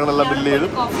 സാധനങ്ങളെല്ലാം ബില്ല് ചെയ്ത്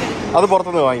അത്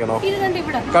പുറത്തുനിന്ന് വാങ്ങിക്കണോ?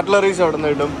 കട്ട്ലറീസ് എവിടെ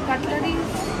നിന്ന് കിട്ടും?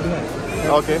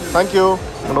 Okay, thank you.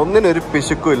 ഒന്നിനൊരു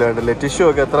പിശുക്കും ഇല്ലാണ്ടല്ലേ. ടിഷ്യൂ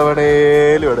ഒക്കെ എത്ര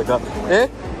വേണേലും എടുക്കാം.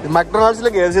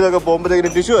 മക്ഡൊണാൾഡ്സിലും KFCയിലൊക്കെ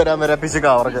പോകുമ്പോഴത്തേക്കും ടിഷ്യൂ വരാൻ പിശുക്കാ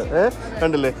അവർക്ക്.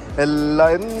 കണ്ടില്ലേ, എല്ലാം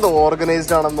എന്ത്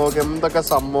ഓർഗനൈസ്ഡ് ആണെന്ന് നോക്കി, എന്തൊക്കെ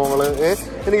സംഭവങ്ങൾ.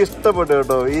 എനിക്ക് ഇഷ്ടപ്പെട്ടു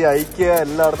കേട്ടോ. ഈ ഐക്യ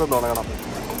എല്ലായിടത്തും തുടങ്ങണം,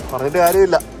 പറഞ്ഞിട്ട്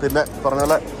കാര്യമില്ല. പിന്നെ പറഞ്ഞ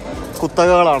പോലെ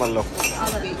കുത്തകകളാണല്ലോ.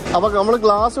 അപ്പൊ നമ്മൾ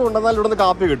ഗ്ലാസ് കൊണ്ടുവന്നാൽ ഇവിടെ നിന്ന്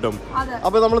കാപ്പി കിട്ടും.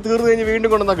 അപ്പൊ നമ്മൾ തീർന്നു കഴിഞ്ഞ് വീണ്ടും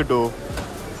കൊണ്ടുവന്നാൽ കിട്ടുമോ?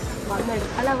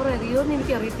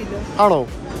 ആണോ?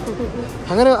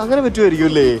 അങ്ങനെ പറ്റുമായിരിക്കും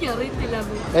അല്ലേ?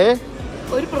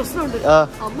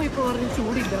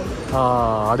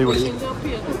 അടിപൊളി.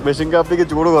 മെഷീൻ കാപ്പിക്ക്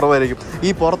ചൂട് കുറവായിരിക്കും. ഈ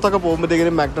പുറത്തൊക്കെ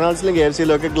പോകുമ്പോഴത്തേക്കും മക്ഡൊണാൾഡ്സിലും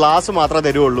KFCയിലും ഒക്കെ ഗ്ലാസ് മാത്രമേ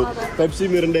തരുള്ളൂ പെപ്സി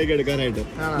മിറിന്റെ ഒക്കെ എടുക്കാനായിട്ട്.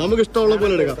 നമുക്ക് ഇഷ്ടമുള്ള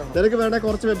പോലെ എടുക്കാം. നിനക്ക് വേണേ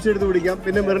കുറച്ച് പെപ്സി എടുത്ത് കുടിക്കാം,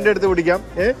 പിന്നെ മിറിന്റെ എടുത്ത് കുടിക്കാം.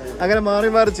 അങ്ങനെ മാറി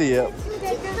മാറി ചെയ്യാം.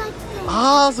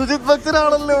 സുജിത്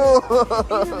ഭക്തനാണല്ലോ.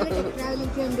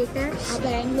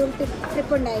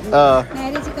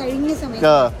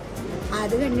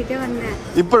 അത് കണ്ടിട്ട് വന്ന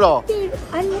ഇപ്പോഴോ?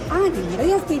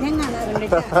 സ്ഥിരം കാണാറുണ്ട്.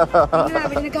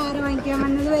 കാറ് വാങ്ങിക്കാൻ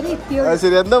വന്നത് വരെ എത്തിയോ?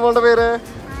 ശരി, എന്താ മോളുടെ പേര്?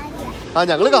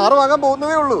 ഞങ്ങള് കാറ് വാങ്ങാൻ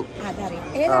പോകുന്നതേ ഉള്ളൂ. അതറിയാം,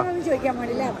 ഏതാണെന്ന് ചോദിക്കാൻ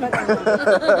പാടില്ല.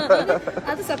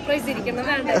 അത് സർപ്രൈസ് ഇരിക്കണം.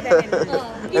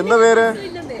 എന്താ പേര്?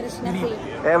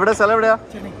 എവിടെ സ്ഥലം എവിടെയാ?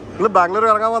 നിങ്ങള് ബാംഗ്ലൂർ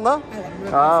ഇറങ്ങാൻ വന്നാ?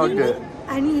 ഓക്കെ.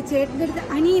 ചേട്ടന്റെ അടുത്ത്,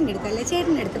 അനിയന്റെ അടുത്തല്ലേ,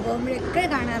 ചേട്ടന്റെ അടുത്ത് പോകുമ്പോഴൊക്കെ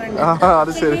കാണാറുണ്ട്.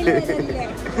 അത് ശരി.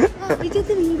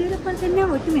 വീഡിയോയിലെ തന്നെ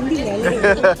ഒട്ടും എന്തില്ലേ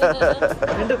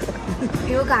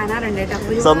കാണാറുണ്ട് കേട്ടോ.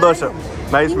 സന്തോഷം.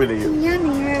 Nice meeting you. ഞാൻ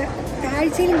നിങ്ങൾ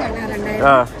താഴ്ചയിലും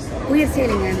കാണാറുണ്ടായിരുന്നു,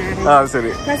 ഉയർച്ചയിലും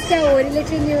കാണാറുണ്ട്. ഫസ്റ്റ് 1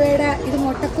 ലക്ഷം രൂപയുടെ ഇത്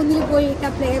മൊട്ടക്കുന്നിൽ പോയിട്ട്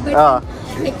പ്ലേ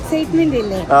ബട്ടൺ എക്സൈറ്റ്മെന്റ്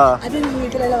ഇല്ലേ, അത്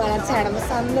വീട്ടിലുള്ള വളർച്ച കാണുമ്പോ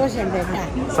സന്തോഷമുണ്ട് കേട്ടോ.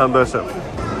 സന്തോഷം.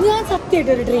 ഞാൻ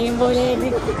സത്യമായിട്ട് ഒരു ഡ്രീം പോലെ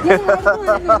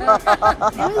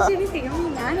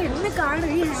ഞാൻ എല്ലാം കാണും.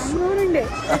 ഈ ഹാങ്ങോറുണ്ട്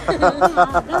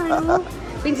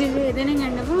പിന്നെ വേദന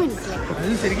കണ്ടപ്പോ മനസ്സിലായി.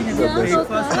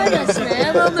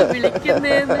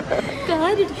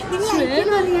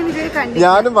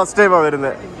 ഞാനും ഫസ്റ്റ് ടൈമാ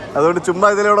വരുന്നത്, അതുകൊണ്ട് ചുമ്മാ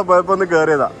ഇതിലൂടെ പോയപ്പോ ഒന്ന്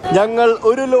കേറിയതാ. ഞങ്ങൾ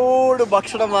ഒരു ലോഡ്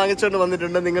ഭക്ഷണം വാങ്ങിച്ചുകൊണ്ട്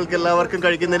വന്നിട്ടുണ്ട് നിങ്ങൾക്ക് എല്ലാവർക്കും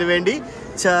കഴിക്കുന്നതിന് വേണ്ടി.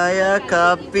 ചായ,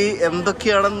 കാപ്പി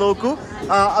എന്തൊക്കെയാണെന്ന് നോക്കൂ.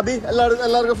 അബി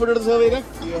എല്ലാവർക്കും ഫുഡ് എടുത്ത് സെർവ്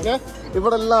ചെയ്യേ.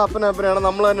 ഇവിടെ എല്ലാം അപ്പനാണ്,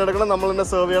 നമ്മൾ തന്നെ എടുക്കണം, നമ്മൾ തന്നെ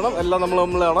സെർവ് ചെയ്യണം. എല്ലാം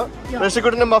നമ്മളാണ്.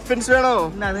 റഷിക്കുട്ടിന്റെ മഫിൻസ് വേണോ?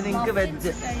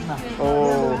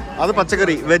 അത്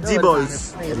പച്ചക്കറി, വെജി ബോൾസ്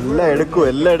എല്ലാം എടുക്കൂ,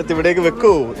 എല്ലാം എടുത്ത് ഇവിടേക്ക്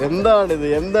വെക്കൂ. എന്താണിത്?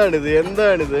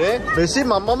 റഷി,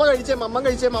 മമ്മ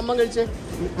കഴിച്ചേ.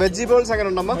 വെജിറ്റബിൾസ് എങ്ങനെ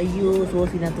ഉണ്ടമ്മ? അയ്യോ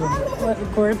സോസിനകത്ത്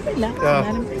കുഴപ്പമില്ല.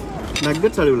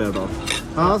 നഗറ്റ്സ് അടിപൊളി കേട്ടോ.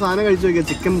 ആ സാധനം കഴിച്ചു നോക്കിയാ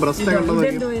ചിക്കൻ ബ്രസ്റ്റ്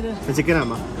ഒക്കെ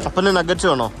ചിക്കനാമ്മ. അപ്പന് നഗറ്റ്സ്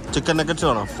വേണോ? ചിക്കൻ നഗറ്റ്സ്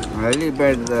വേണോ?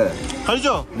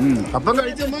 കഴിച്ചോ? അപ്പം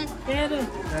കഴിച്ചമ്മ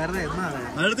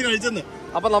അടുത്ത് കഴിച്ചെന്ന്.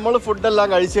 അപ്പൊ നമ്മള് ഫുഡെല്ലാം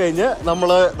കഴിച്ചു കഴിഞ്ഞ്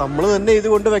നമ്മള് തന്നെ ഇത്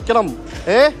കൊണ്ട് വെക്കണം.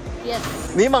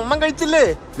 നീ മമ്മൻ കഴിച്ചില്ലേ?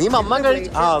 നീ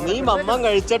മമ്മൻ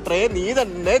കഴിച്ച ട്രേ നീ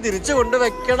തന്നെ തിരിച്ചു കൊണ്ട്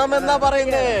വെക്കണം എന്നാ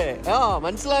പറയുന്നേ.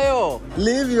 മനസ്സിലായോ?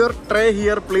 Leave your tray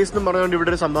here please എന്ന് പറഞ്ഞുകൊണ്ട്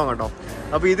ഇവിടെ ഒരു സംഭവം കേട്ടോ.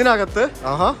 അപ്പൊ ഇതിനകത്ത്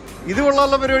ഇത്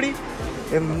കൊള്ളാനുള്ള പരിപാടി.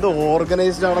 എന്ത്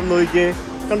ഓർഗനൈസ്ഡ് ആണെന്ന് നോക്കിയേ.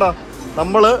 കണ്ടോ,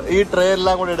 നമ്മള് ഈ ട്രേ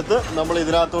എല്ലാം കൂടെ എടുത്ത് നമ്മൾ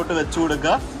ഇതിനകത്തോട്ട് വെച്ചു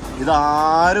കൊടുക്കുക.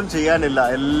 ഇതാരും ചെയ്യാനില്ല,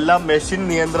 എല്ലാം മെഷീൻ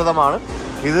നിയന്ത്രിതമാണ്.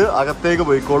 ഇത് അകത്തേക്ക്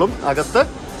പോയിക്കോളും. അകത്ത്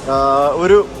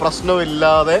ഒരു പ്രശ്നവും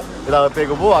ഇല്ലാതെ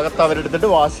ഇതകത്തേക്ക് പോകും. അകത്ത് അവരെടുത്തിട്ട്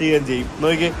വാഷ് ചെയ്യുകയും ചെയ്യും.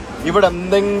 നോക്കി, ഇവിടെ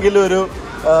എന്തെങ്കിലും ഒരു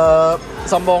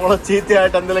സംഭവങ്ങളോ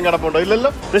ചീത്തയായിട്ട് എന്തെങ്കിലും കിടപ്പുണ്ടോ?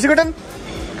 ഇല്ലല്ലോ. ഋഷിക്കുട്ടൻ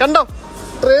കണ്ടോ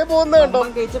ട്രേ പോകുന്നത് കണ്ടോ?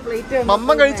 മമ്മ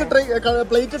കഴിച്ച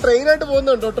പ്ലേറ്റ് ട്രെയിനായിട്ട്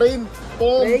പോകുന്നുണ്ടോ? ട്രെയിൻ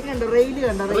കണ്ടോ?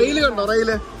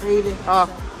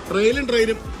 റെയിലും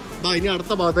ട്രെയിനും. ഇനി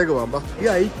അടുത്ത ഭാഗത്തേക്ക് പോകാം. ഈ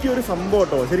ഐക്യ ഒരു സംഭവം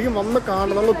കേട്ടോ. ശരിക്കും വന്ന്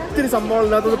കാണണം. നമ്മൾ ഒത്തിരി സംഭവം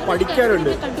ഇല്ലാത്തത്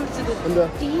പഠിക്കാനുണ്ട്. എന്താ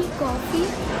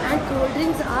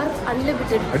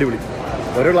അടിപൊളി.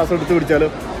 ഓരോ ഗ്ലാസ് എടുത്ത് പിടിച്ചാലോ?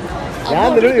 ഞാൻ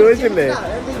നിന്നോട് ചോദിച്ചില്ലേ?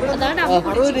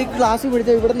 ഗ്ലാസ്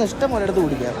പിടിച്ചാൽ ഇവിടെ ഇഷ്ടം പോലെ എടുത്ത്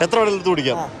കുടിക്കാം. എത്ര വേണം എടുത്ത്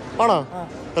കുടിക്കാം? ആണോ?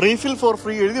 റീഫിൽ ഫോർ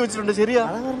ഫ്രീ എഴുതി വെച്ചിട്ടുണ്ട്. ശരിയാ?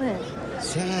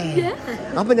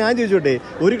 അപ്പൊ ഞാൻ ചോദിച്ചോട്ടെ,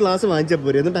 ഒരു ഗ്ലാസ് വാങ്ങിച്ചാൽ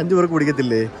പോരെ? എന്നിട്ട് 5 പേർക്ക്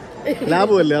കുടിക്കത്തില്ലേ?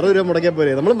 ലാഭമല്ലേ? 60 രൂപ മുടക്കാൻ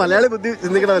പോരെ? നമ്മൾ മലയാളി ബുദ്ധി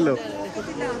ചിന്തിക്കണമല്ലോ.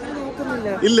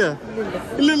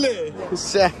 ഇല്ലല്ലേ?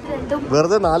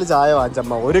 വെറുതെ 4 ചായ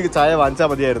വാങ്ങിച്ചമ്മ. ഒരു ചായ വാങ്ങിച്ചാൽ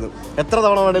മതിയായിരുന്നു. എത്ര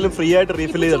തവണ വേണേലും ഫ്രീ ആയിട്ട്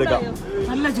റീഫിൽ ചെയ്തെടുക്കാം.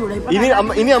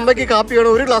 ഇനി അമ്മയ്ക്ക് കാപ്പി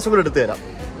വേണം, ഒരു ഗ്ലാസ് കൂടെ എടുത്തു തരാം.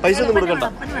 പൈസ ഒന്നും കൊടുക്കണ്ട.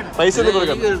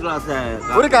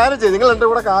 ഒരു കാര്യം ചെയ്യും, നിങ്ങൾ എന്റെ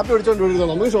കൂടെ കാപ്പി കുടിച്ചോണ്ട് വിളിച്ചോ.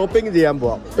 നമുക്ക് ഷോപ്പിംഗ് ചെയ്യാൻ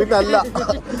പോവാം. പിന്നെ അല്ല,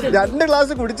 2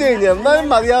 ഗ്ലാസ് കുടിച്ചു കഴിഞ്ഞാൽ എന്തായാലും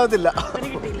മതിയാവത്തില്ല.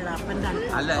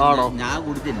 ആണോ?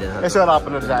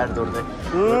 അപ്പനൊരു ചായ എടുത്ത് കൊടുത്തേ.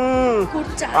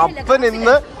 അപ്പൻ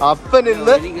ഇന്ന്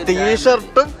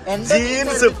ടീഷർട്ടും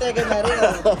ജീൻസും,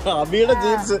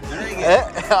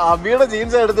 അബിയുടെ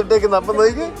ജീൻസ് എടുത്തിട്ടേക്കുന്ന. അപ്പം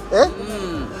നോക്കി,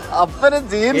 അപ്പന്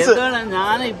ജീൻസ്.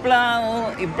 ഞാൻ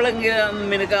ഇപ്പളെങ്കിലും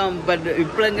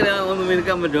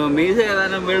മിനുക്കാൻ പറ്റുമോ? മീശ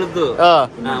ഏതാനും വെളുത്തു,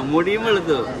 മുടിയും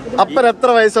വെളുത്തു. അപ്പൻ എത്ര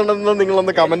വയസ്സുണ്ടെന്ന്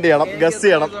നിങ്ങളൊന്ന് കമന്റ് ചെയ്യണം, ഗസ്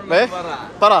ചെയ്യണം.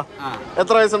 പറ,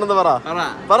 എത്ര വയസ്സുണ്ടെന്ന് പറ.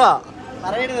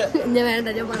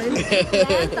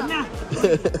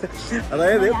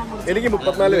 അതായത് എനിക്ക്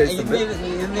 34 വയസ്സുണ്ട്.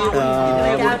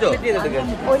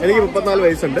 എനിക്ക് 34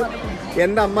 വയസ്സുണ്ട്.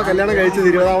 എന്റെ അമ്മ കല്യാണം കഴിച്ചത്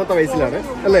 20ാമത്തെ വയസ്സിലാണ്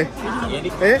അല്ലേ?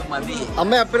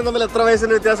 അമ്മ അപ്പനും തമ്മിൽ എത്ര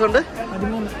വയസ്സിന് വ്യത്യാസമുണ്ട്?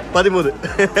 13.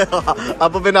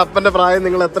 അപ്പൊ പിന്നെ അപ്പന്റെ പ്രായം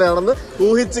നിങ്ങൾ എത്രയാണെന്ന്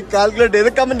ഊഹിച്ച് കാൽക്കുലേറ്റ്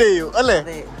ചെയ്ത് കമന്റ് ചെയ്യൂ അല്ലേ?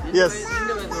 യെസ്,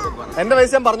 എന്റെ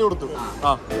വയസ്സ് ഞാൻ പറഞ്ഞു കൊടുത്തു.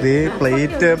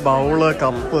 പ്ലേറ്റ്, ബൗള്,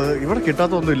 കപ്പ് ഇവിടെ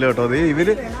കിട്ടാത്തൊന്നും ഇല്ല കേട്ടോ.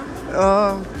 ഇവര്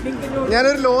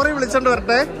ഞാനൊരു ലോറി വിളിച്ചോണ്ട്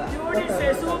വരട്ടെ.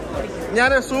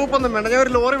 ഞാൻ സൂപ്പൊന്നും വേണ്ട, ഞാൻ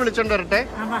ഒരു ലോറി വിളിച്ചോണ്ട് വരട്ടെ.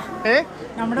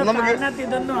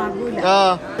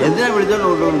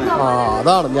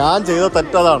 അതാണ് ഞാൻ ചെയ്ത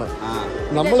തെറ്റതാണ്.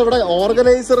 നമ്മളിവിടെ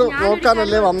ഓർഗനൈസർ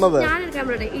നോക്കാനല്ലേ വന്നത്.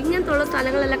 ഇങ്ങനത്തെ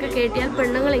സ്ഥലങ്ങളിലൊക്കെ കേട്ടിയാൽ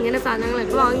പെണ്ണുങ്ങൾ ഇങ്ങനെ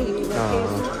സാധനങ്ങളൊക്കെ വാങ്ങിയിരിക്കും.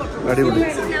 അടിപൊളി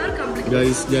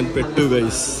ഗൈസ്, ഞാൻ പെട്ടു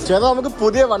ഗൈസ്. ചേട്ടാ, നമുക്ക്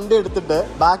പുതിയ വണ്ടി എടുത്തിട്ട്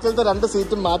ബാക്കിലത്തെ 2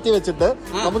 സീറ്റും മാറ്റി വെച്ചിട്ട്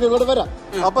നമുക്ക് ഇങ്ങോട്ട് വരാം.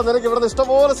 അപ്പൊ നിനക്ക് ഇവിടെ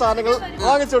ഇഷ്ടംപോലെ സാധനങ്ങൾ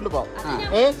വാങ്ങിച്ചോണ്ട് പോവാം.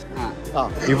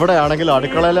 ഇവിടെ ആണെങ്കിൽ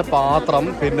അടുക്കളയിലെ പാത്രം,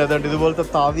 പിന്നെ ഇതുപോലത്തെ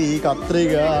തവി,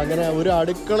 കത്രിക, അങ്ങനെ ഒരു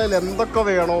അടുക്കളയിൽ എന്തൊക്കെ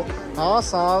വേണോ ആ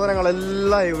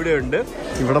സാധനങ്ങളെല്ലാം ഇവിടെ ഉണ്ട്.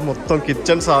 ഇവിടെ മൊത്തം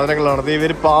കിച്ചൺ സാധനങ്ങളാണ്.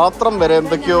 ഇവര് പാത്രം വരെ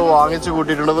എന്തൊക്കെയോ വാങ്ങിച്ചു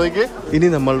കൂട്ടിയിട്ടുള്ളത്. ഇനി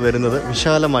നമ്മൾ വരുന്നത്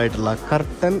വിശാലമായിട്ടുള്ള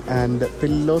കർട്ടൻ ആൻഡ്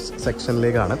പില്ലോസ്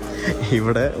സെക്ഷനിലേക്കാണ്.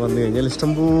 ഇവിടെ വന്നു കഴിഞ്ഞാൽ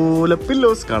ഇഷ്ടംപോലെ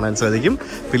പില്ലോസ് കാണാൻ സാധിക്കും.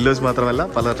 പില്ലോസ് മാത്രമല്ല,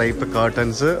 പല ടൈപ്പ്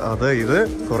കർട്ടൻസ്, ഇത്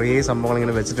കുറേ സംഭവങ്ങൾ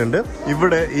ഇങ്ങനെ വെച്ചിട്ടുണ്ട്.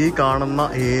 ഇവിടെ ഈ കാണുന്ന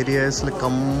ഏരിയാസിൽ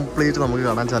കംപ്ലീറ്റ് നമുക്ക്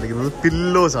കാണാൻ സാധിക്കുന്നത്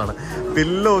പില്ലോസ് ആണ്.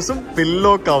 പില്ലോസും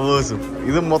പില്ലോ കവേഴ്സും.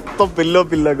 ഇത് മൊത്തം പില്ലോ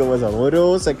കവേഴ്സ് ആണ്. ഓരോ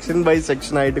സെക്ഷൻ ബൈ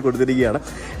സെക്ഷൻ ആയിട്ട് കൊടുത്തിരിക്കുകയാണ്.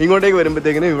 ഇങ്ങോട്ടേക്ക്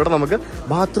വരുമ്പോഴത്തേക്കിനും ഇവിടെ നമുക്ക്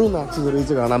ബാത്റൂം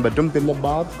ആക്സസറീസ് കാണാൻ പറ്റും. പിന്നെ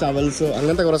ബാത്ത് ടവൽസ്,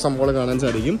 അങ്ങനത്തെ കുറെ സംഭവങ്ങൾ കാണാൻ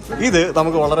സാധിക്കും. ഇത്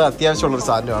നമുക്ക് വളരെ അത്യാവശ്യമുള്ളൊരു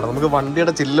സാധനമാണ്. നമുക്ക്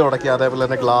വണ്ടിയുടെ ചില്ല് ഉടക്കുക, അതേപോലെ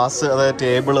തന്നെ ഗ്ലാസ്, അതായത്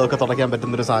ടേബിൾ ഒക്കെ തുടയ്ക്കാൻ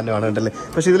പറ്റുന്നൊരു സാധനമാണ് ഉണ്ടല്ലേ.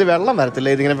 പക്ഷെ ഇതിൽ വെള്ളം വരത്തില്ല.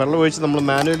 ഇതിങ്ങനെ വെള്ളം ഒഴിച്ച് നമ്മൾ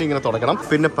മാനുവലി ഇങ്ങനെ തുടയ്ക്കണം.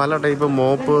 പിന്നെ പല ടൈപ്പ്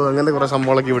മോപ്പ്, അങ്ങനത്തെ കുറെ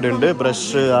സംഭവങ്ങളൊക്കെ ഇവിടെ ഉണ്ട്.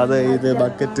 ബ്രഷ്, ഇത്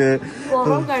ബക്കറ്റ്.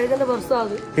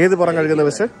 ഏത് പുറം കഴുകുന്ന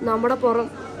ബസ്? നമ്മുടെ പുറം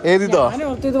ഏതിതോ?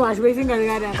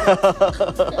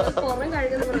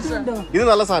 ഇത്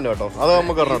നല്ല സാധനം കേട്ടോ, അത്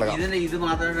നമുക്ക്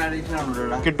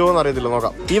കിട്ടുമോന്ന് അറിയത്തില്ല,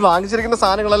 നോക്കാം. ഈ വാങ്ങിച്ചിരിക്കുന്ന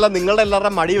സാധനങ്ങളെല്ലാം നിങ്ങളുടെ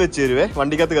എല്ലാവരുടെ മടി വെച്ച് തരുവേ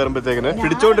വണ്ടിക്കകത്ത് കയറുമ്പോഴത്തേക്കിന്,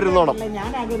 പിടിച്ചോണ്ടിരുന്നോണം.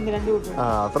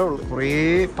 അത്രേ ഉള്ളൂ. കുറേ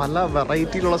പല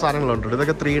വെറൈറ്റിയിലുള്ള സാധനങ്ങളുണ്ട്.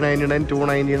 ഇതൊക്കെ 399,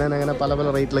 299 അങ്ങനെ പല പല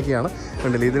റേറ്റിലൊക്കെയാണ്.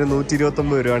 കണ്ടില്ലേ, ഇതിന്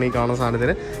 129 രൂപയാണ് ഈ കാണുന്ന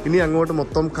സാധനത്തിന്. ഇനി അങ്ങോട്ട്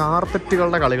മൊത്തം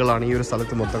കാർപ്പറ്റുകളുടെ കളികളാണ് ഈ ഒരു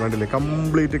സ്ഥലത്ത് മൊത്തം. കണ്ടില്ലേ,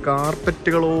 കംപ്ലീറ്റ്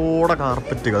കാർപ്പറ്റുകളോടെ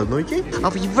കാർപ്പറ്റുകൾ നോക്കി.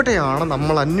 അപ്പൊ ഇവിടെയാണ്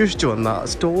നമ്മൾ അന്വേഷിച്ചു വന്ന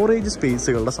സ്റ്റോറേജ്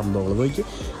സ്പേസുകളുടെ സംഭവങ്ങൾ. നോക്കി,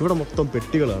 ഇവിടെ മൊത്തം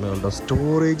പെട്ടികളാണ് കണ്ടോ.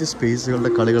 സ്റ്റോറേജ്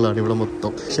സ്പേസുകളുടെ കളികളാണ് ഇവിടെ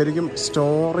മൊത്തം. ശരിക്കും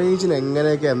സ്റ്റോറേജിന്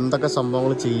എങ്ങനെയൊക്കെ എന്തൊക്കെ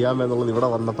സംഭവങ്ങൾ ചെയ്യാമെന്നുള്ളത് ഇവിടെ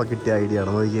വന്നപ്പോൾ കിട്ടിയ ഐഡിയ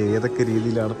ആണ്. നോക്കി, ഏതൊക്കെ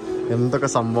രീതിയിലാണ് എന്തൊക്കെ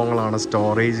സംഭവങ്ങളാണ്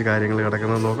സ്റ്റോറേജ് കാര്യങ്ങൾ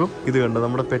കിടക്കുന്നത് നോക്കും. ഇത് കണ്ട്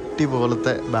നമ്മുടെ പെട്ടി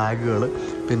പോലത്തെ ബാഗുകൾ,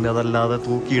 പിന്നെ അതല്ലാതെ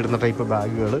തൂക്കിയിടുന്ന ടൈപ്പ്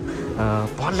ബാഗുകൾ,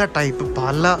 പല ടൈപ്പ്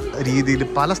പല രീതിയിൽ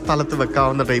പല സ്ഥലത്ത്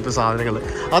വെക്കാവുന്ന ടൈപ്പ് സാധനങ്ങൾ,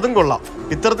 അതും കൊള്ളാം.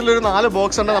 ഇത്തരത്തിലൊരു 4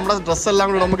 ബോക്സ് ഉണ്ട്. നമ്മുടെ ഡ്രസ്സ് എല്ലാം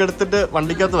കൂടി നമുക്ക് എടുത്തിട്ട്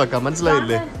വണ്ടിക്കകത്ത് വെക്കാം.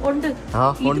 മനസ്സിലായില്ലേ? ആ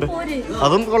ഉണ്ട്,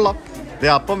 അതും കൊള്ളാം.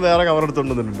 അപ്പം വേറെ കവർ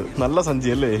എടുത്തോണ്ടുണ്ട്. നല്ല സഞ്ചി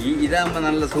അല്ലേ?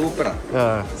 നല്ല സൂപ്പറാ.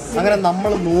 അങ്ങനെ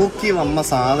നമ്മൾ നോക്കി വന്ന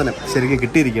സാധനം ശരിക്കും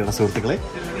കിട്ടിയിരിക്കുകയാണ് സുഹൃത്തുക്കളെ.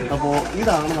 അപ്പോൾ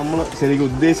ഇതാണ് നമ്മൾ ശരിക്കും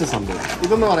ഉദ്ദേശിച്ച സംഭവം.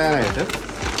 ഇതെന്ന് പറയാനായിട്ട്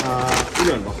ഇത്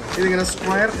കണ്ടോ, ഇതിങ്ങനെ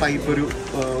സ്ക്വയർ ടൈപ്പ്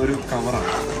ഒരു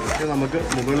കവറാണ്. ഇത് നമുക്ക്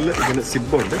മുകളിൽ ഇതിന്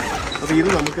സിബുണ്ട്. അപ്പോൾ ഇത്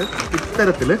നമുക്ക്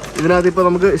ഇത്തരത്തിൽ ഇതിനകത്ത് ഇപ്പോൾ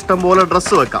നമുക്ക് ഇഷ്ടം പോലെ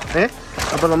ഡ്രസ്സ് വെക്കാം.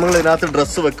 അപ്പോൾ നമ്മൾ ഇതിനകത്ത്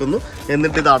ഡ്രസ്സ് വെക്കുന്നു,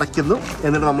 എന്നിട്ട് ഇത് അടയ്ക്കുന്നു,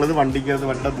 എന്നിട്ട് നമ്മളിത് വണ്ടിക്കകത്ത്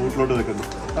വണ്ടിയുടെ ബൂട്ടിലോട്ട് വെക്കുന്നു.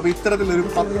 അപ്പോൾ ഇത്തരത്തിലൊരു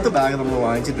 10 ബാഗ് നമ്മൾ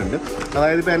വാങ്ങിച്ചിട്ടുണ്ട്.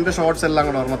 അതായത് ഇപ്പോൾ എൻ്റെ ഷോർട്സ് എല്ലാം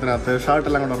കൂടെ ഒരെണ്ണത്തിനകത്ത്, ഷർട്ട്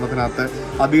എല്ലാം കൂടെ ഒരെണ്ണത്തിനകത്ത്,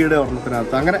 അബിയുടെ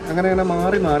ഒരെണ്ണത്തിനകത്ത്, അങ്ങനെ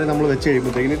മാറി മാറി നമ്മൾ വെച്ച്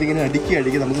കഴിയുമ്പോഴത്തേക്കിന് ഇതിങ്ങനെ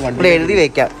അടുക്കി നമുക്ക് വണ്ടി എഴുതി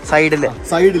വെക്കാം. സൈഡിൽ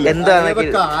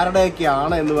ഏതൊക്കെ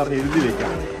ആരുടെയൊക്കെയാണ് എന്ന് പറഞ്ഞ്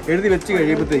എഴുതി വെച്ച്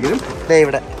കഴിയുമ്പോഴത്തേക്കിനും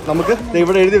നമുക്ക്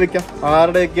ഇവിടെ എഴുതി വെക്കാം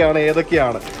ആരുടെയൊക്കെയാണ്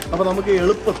ഏതൊക്കെയാണ്. അപ്പോൾ നമുക്ക്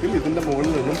എളുപ്പത്തിൽ ഇതിൻ്റെ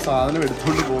മുകളിൽ നിന്നും സാധനം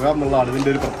എടുത്തുകൊണ്ട് പോകാം എന്നുള്ളതാണ് ഇതിൻ്റെ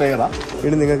ഒരു പ്രത്യേകത.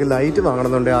 ഇനി നിങ്ങൾക്ക് ലൈറ്റ്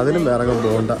വാങ്ങണമെന്നുണ്ടെങ്കിൽ അതിനും വേറെ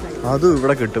പോകണ്ട, അതും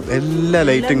ഇവിടെ കിട്ടും. എല്ലാ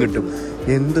ലൈറ്റും കിട്ടും.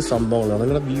 എന്ത് സംഭവങ്ങളാണ്,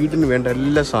 നിങ്ങളുടെ വീടിന് വേണ്ട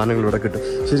എല്ലാ സാധനങ്ങളും ഇവിടെ കിട്ടും.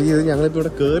 ശരിക്കും ഇത് ഞങ്ങളിപ്പോൾ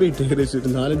ഇവിടെ കയറിയിട്ട് ഏകദേശം ഒരു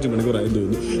 4-5 മണിക്കൂറായെന്ന്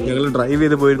തോന്നുന്നു. ഞങ്ങൾ ഡ്രൈവ്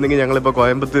ചെയ്ത് പോയിരുന്നെങ്കിൽ ഞങ്ങളിപ്പോൾ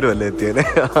കോയമ്പത്തൂരും അല്ലേ എത്തിയേനെ.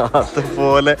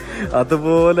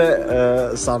 അതുപോലെ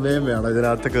സമയം വേണം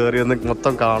ഇതിനകത്ത് കയറി ഒന്ന്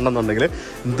മൊത്തം കാണണമെന്നുണ്ടെങ്കിൽ.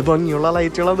 എന്ത് ഭംഗിയുള്ള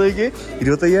ലൈറ്റുകളാണ് നോക്കി.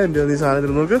 25,000 രൂപ ഈ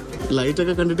സാധനത്തിന്. നോക്ക്,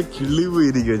 ലൈറ്റൊക്കെ കണ്ടിട്ട് കിളി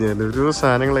പോയിരിക്കുക. ഞാൻ ഒരു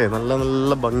സാധനങ്ങളെ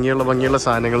നല്ല ഭംഗിയുള്ള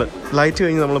സാധനങ്ങൾ. ലൈറ്റ്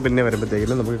കഴിഞ്ഞ് നമ്മൾ പിന്നെ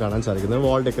വരുമ്പോഴത്തേക്കും നമുക്ക് കാണാൻ സാധിക്കുന്നത്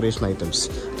വാൾ ഡെക്കറേഷൻ ഐറ്റംസ്.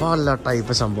 പല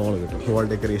ടൈപ്പ് സംഭവങ്ങൾ കിട്ടും വാൾ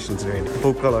ഡെക്കറേഷൻസിന് വേണ്ടി.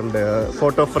 പൂക്കളുണ്ട്,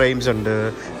 ഫോട്ടോ ഫ്രെയിംസ് ഉണ്ട്,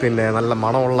 പിന്നെ നല്ല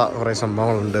മണമുള്ള കുറേ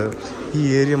സംഭവങ്ങളുണ്ട്. ഈ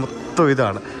ഏരിയ മൊത്തം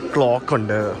ഇതാണ്. ക്ലോക്ക്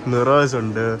ഉണ്ട്, മിറേഴ്സ്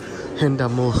ഉണ്ട്. എൻ്റെ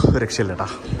അമ്മ രക്ഷയില്ല കേട്ടോ.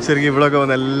 ശരിക്കും ഇവിടെയൊക്കെ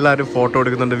വന്ന് എല്ലാവരും ഫോട്ടോ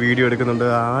എടുക്കുന്നുണ്ട്, വീഡിയോ എടുക്കുന്നുണ്ട്.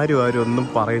 ആരും ഒന്നും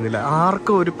പറയുന്നില്ല.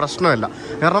 ആർക്കും ഒരു പ്രശ്നമല്ല.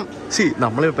 കാരണം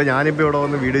ഞാനിപ്പോൾ ഇവിടെ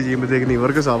വന്ന് വീഡിയോ ചെയ്യുമ്പോഴത്തേക്കിന്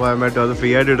ഇവർക്ക് സ്വാഭാവികമായിട്ടും അത് ഫ്രീ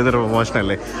ആയിട്ട് ഇടുന്നൊരു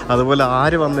പ്രൊമോഷനല്ലേ. അതുപോലെ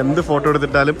ആര് വന്ന് എന്ത് ഫോട്ടോ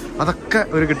എടുത്തിട്ടാലും അതൊക്കെ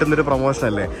ഒരു കിട്ടുന്നൊരു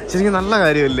പ്രൊമോഷനല്ലേ. ശരിക്കും നല്ല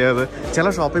കാര്യമല്ലേ അത്. ചില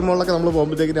ഷോപ്പിംഗ് മോളിലൊക്കെ നമ്മൾ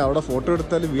പോകുമ്പോഴത്തേക്കിനും അവിടെ ഫോട്ടോ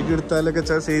എടുത്താലും വീഡിയോ എടുത്താലൊക്കെ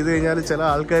ചെയ്ത് കഴിഞ്ഞാൽ ചില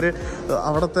ആൾക്കാർ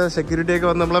അവിടുത്തെ സെക്യൂരിറ്റിയൊക്കെ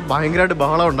വന്ന് നമ്മളെ ഭയങ്കരമായിട്ട്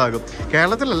ബഹളം ഉണ്ടാകും.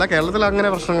 കേരളത്തിൽ അങ്ങനെ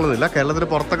പ്രശ്നങ്ങളൊന്നുമില്ല. കേരളത്തിൽ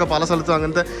പുറത്തൊക്കെ പല സ്ഥലത്തും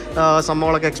അങ്ങനത്തെ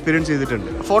സംഭവങ്ങളൊക്കെ എക്സ്പീരിയൻസ് ചെയ്തിട്ടുണ്ട്.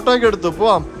 ഫോട്ടോ ഒക്കെ എടുത്തു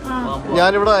പോവാം.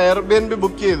 ഞാനിവിടെ എയർബിഎൻബി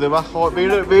ബുക്ക് ചെയ്ത്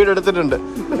വീട് എടുത്തിട്ടുണ്ട്.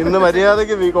 ഇന്ന്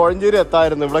മര്യാദക്ക് കോഴഞ്ചേരി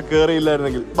എത്തായിരുന്നു, ഇവിടെ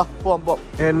കയറിയില്ലായിരുന്നെങ്കിൽ. പോവാം.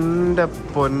 എൻ്റെ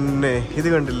പൊന്നെ, ഇത്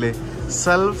കണ്ടില്ലേ,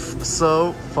 സെൽഫ്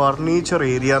സെർവ് ഫർണിച്ചർ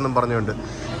ഏരിയ എന്നും പറഞ്ഞുകൊണ്ട്.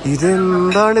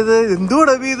 ഇതെന്താണിത്?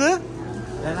 എന്തുകൂടെ ഇത്?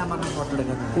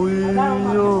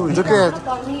 അയ്യോ,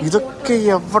 ഇതൊക്കെ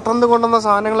എവിടെന്ന് കൊണ്ടുവന്ന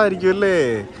സാധനങ്ങളായിരിക്കും അല്ലേ.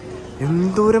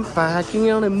 എന്തോരം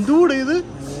പാക്കിംഗ് ആണ്. എന്തുകൂടെ ഇത്?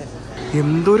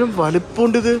 എന്തോരം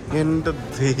വലിപ്പമുണ്ട് ഇത്. എൻ്റെ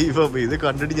ദൈവം, ഇത്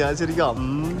കണ്ടിട്ട് ഞാൻ ശരിക്കും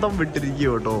അന്തം വിട്ടിരിക്കുക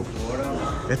കേട്ടോ.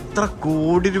 എത്ര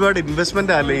കോടി രൂപയുടെ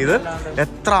ഇൻവെസ്റ്റ്മെന്റ് അല്ലേ ഇത്.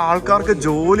 എത്ര ആൾക്കാർക്ക്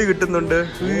ജോലി കിട്ടുന്നുണ്ട്.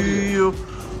 അയ്യോ,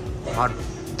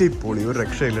 അടിപൊളി, ഒരു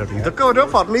രക്ഷയില്ല കേട്ടോ. ഇതൊക്കെ ഓരോ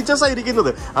ഫർണിച്ചേഴ്സ് ആയിരിക്കുന്നത്.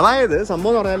 അതായത്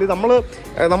സംഭവം എന്ന് പറഞ്ഞാൽ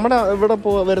നമ്മുടെ ഇവിടെ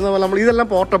വരുന്ന പോലെ നമ്മൾ ഇതെല്ലാം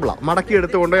പോർട്ടബിളാണ്. മടക്കി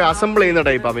എടുത്തുകൊണ്ട് അസംബിൾ ചെയ്യുന്ന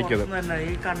ടൈപ്പാണ്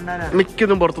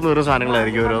മിക്കതും പുറത്തുനിന്ന് ഓരോ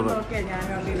സാധനങ്ങളായിരിക്കും ഓരോന്ന്.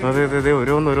 അതെ,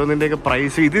 ഓരോന്നിൻ്റെയൊക്കെ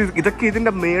പ്രൈസ്. ഇതൊക്കെ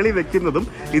ഇതിൻ്റെ മേളിൽ വെക്കുന്നതും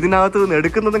ഇതിനകത്ത് നിന്ന്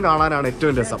എടുക്കുന്നതും കാണാനാണ്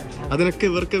ഏറ്റവും രസം. അതിനൊക്കെ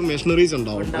ഇവർക്ക് മെഷീനറീസ്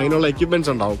ഉണ്ടാവും, അതിനുള്ള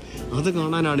എക്യുപ്മെന്റ്സ് ഉണ്ടാവും. അത്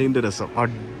കാണാനാണ് ഇതിൻ്റെ രസം.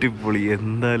 അടിപൊളി,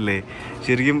 എന്താല്ലേ.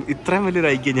 ശരിക്കും ഇത്രയും വലിയൊരു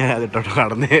ഐക്യം ഞാൻ അതിട്ടോ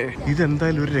കാണുന്നേ.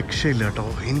 ഇതെന്തായാലും ഒരു രക്ഷയില്ല കേട്ടോ.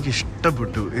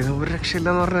 എനിക്കിഷ്ടപ്പെട്ടു. ഇത് ഒരു രക്ഷയില്ല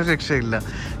എന്ന് പറഞ്ഞാൽ ഒരു രക്ഷയില്ല.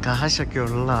 കാശൊക്കെ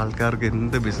ഉള്ള ആൾക്കാർക്ക്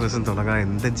എന്ത് ബിസിനസ്സും തുടങ്ങാം,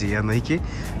 എന്തും ചെയ്യാൻ. നോക്കി,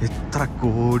 എത്ര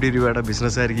കോടി രൂപയുടെ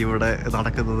ബിസിനസ്സായിരിക്കും ഇവിടെ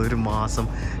നടക്കുന്നത് ഒരു മാസം.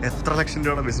 എത്ര ലക്ഷം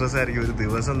രൂപയുടെ ബിസിനസ്സായിരിക്കും ഒരു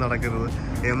ദിവസം നടക്കുന്നത്.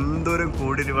 എന്തോരം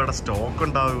കോടി രൂപയുടെ സ്റ്റോക്ക്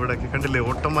ഉണ്ടാവും ഇവിടെ. കണ്ടില്ലേ,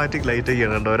 ഓട്ടോമാറ്റിക് ലൈറ്റ്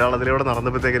ഒക്കെയാണ് കണ്ടോ. ഒരാൾ അതിലൂടെ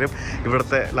നടന്നപ്പോഴത്തേക്കിനും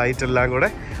ഇവിടുത്തെ ലൈറ്റ് എല്ലാം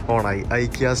കൂടെ ഓണായി.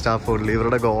 IKEA staff only.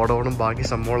 ഇവരുടെ ഗോഡൗണും ബാക്കി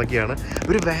സംഭവങ്ങളൊക്കെയാണ്.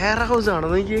 ഒരു വെയർ ഹൗസ് ആണ്.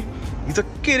 നോക്കി,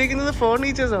 ഇതൊക്കെ ഇരിക്കുന്നത്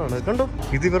ഫർണിച്ചേഴ്സ് ആണ് കണ്ടോ.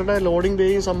 ഇത് ഇവരുടെ ലോഡിംഗ്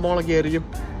ബേയും സംഭവങ്ങളൊക്കെ ആയിരിക്കും.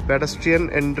 പെഡസ്ട്രിയൻ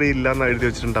എൻട്രി ഇല്ലാന്ന് എഴുതി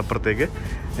വെച്ചിട്ടുണ്ട് അപ്പുറത്തേക്ക്.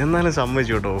 എന്നാലും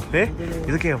സമ്മതിച്ചു കേട്ടോ.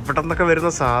 ഇതൊക്കെ എവിടെ നിന്നൊക്കെ വരുന്ന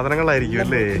സാധനങ്ങളായിരിക്കും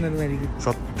അല്ലേ?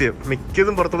 സത്യം,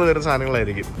 മിക്കതും പുറത്തുനിന്ന് വരുന്ന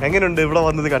സാധനങ്ങളായിരിക്കും. എങ്ങനെയുണ്ട് ഇവിടെ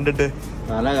വന്നത് കണ്ടിട്ട്?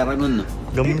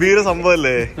 ഗംഭീര സംഭവം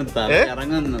അല്ലേ?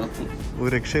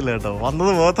 ഒരു രക്ഷയില്ല കേട്ടോ.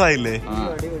 വന്നത് മുഖത്തായില്ലേ?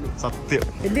 സത്യം.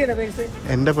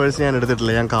 എന്റെ പേഴ്സ് ഞാൻ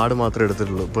എടുത്തിട്ടില്ല, ഞാൻ കാർഡ് മാത്രമേ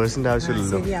എടുത്തിട്ടുള്ളൂ. പേഴ്സിന്റെ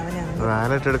ആവശ്യമില്ലല്ലോ,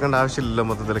 വാലറ്റ് എടുക്കേണ്ട ആവശ്യമില്ലല്ലോ.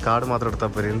 മൊത്തത്തിൽ കാർഡ് മാത്രം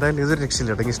എടുത്താൽ പോരെ. എന്തായാലും ഇതൊരു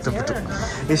രക്ഷയില്ല കേട്ടോ.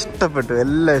 ഇഷ്ടപ്പെട്ടു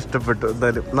എല്ലാം ഇഷ്ടപ്പെട്ടു.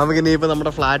 എന്തായാലും നമുക്കിനിയിപ്പോൾ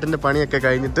നമ്മുടെ ഫ്ലാറ്റിന്റെ പണിയൊക്കെ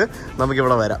കഴിഞ്ഞിട്ട്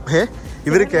നമുക്കിവിടെ വരാം.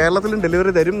 ഇവർ കേരളത്തിലും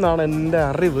ഡെലിവറി തരും എന്നാണ് എൻ്റെ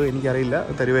അറിവ്. എനിക്കറിയില്ല,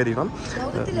 തരുമായിരിക്കണം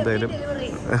എന്തായാലും.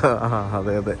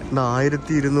 അതെ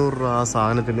 1200 രൂപ ആ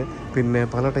സാധനത്തിന്. പിന്നെ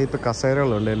പല ടൈപ്പ്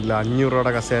കസേരകളുണ്ട്. 500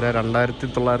 രൂപയുടെ കസേര,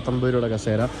 2950 രൂപയുടെ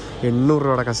കസേര, 800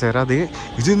 രൂപയുടെ കസേര. അതെ,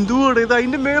 ഇതെന്തുവാണ് ഇത്?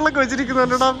 അതിൻ്റെ മേളൊക്കെ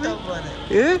വെച്ചിരിക്കുന്നുണ്ടോ?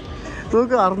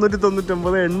 നമുക്ക്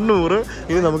 699, 800.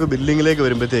 ഇനി നമുക്ക് ബില്ലിങ്ങിലേക്ക്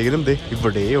വരുമ്പോഴത്തേക്കിനും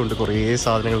ഇവിടെ ഉണ്ട് കുറേ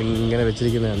സാധനങ്ങൾ ഇങ്ങനെ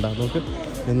വെച്ചിരിക്കുന്നത്. കണ്ടാ നമുക്ക്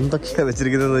എന്തൊക്കെയാണ്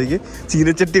വെച്ചിരിക്കുന്നത്?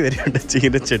 ചീനച്ചട്ടി വരെയുണ്ട്.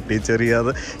 ചീനച്ചട്ടി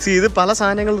ചെറിയത്. ഇത് പല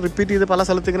സാധനങ്ങൾ റിപ്പീറ്റ് ചെയ്ത് പല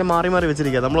സ്ഥലത്ത് ഇങ്ങനെ മാറി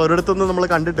വെച്ചിരിക്കുക. നമ്മൾ ഒരിടത്തുനിന്ന് നമ്മൾ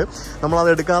കണ്ടിട്ട് നമ്മളത്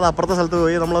എടുക്കാതെ അപ്പുറത്തെ സ്ഥലത്ത്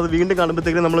പോയി നമ്മളത് വീണ്ടും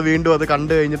കാണുമ്പോഴത്തേക്കും നമ്മൾ വീണ്ടും അത്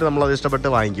കണ്ടു കഴിഞ്ഞിട്ട് നമ്മളത് ഇഷ്ടപ്പെട്ട്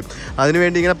വാങ്ങിക്കും.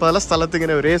 അതിനുവേണ്ടി ഇങ്ങനെ പല സ്ഥലത്ത്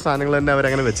ഇങ്ങനെ ഒരേ സാധനങ്ങൾ തന്നെ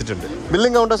അവരങ്ങനെ വെച്ചിട്ടുണ്ട്.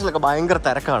 ബില്ലിംഗ് കൗണ്ടേഴ്സിലൊക്കെ ഭയങ്കര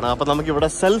തിരക്കാണ്. അപ്പോൾ നമുക്കിവിടെ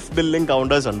സെൽഫ് ബില്ലിംഗ്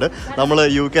കൗണ്ടേഴ്സ് ഉണ്ട്. നമ്മൾ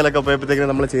UK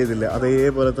പോയപ്പോഴത്തേക്കും നമ്മൾ ചെയ്തില്ല,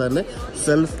 അതേപോലെ തന്നെ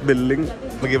സെൽഫ് ബില്ലിംഗ്.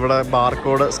 നമുക്കിവിടെ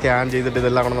ബാർകോഡ് സ്കാൻ ചെയ്തിട്ട്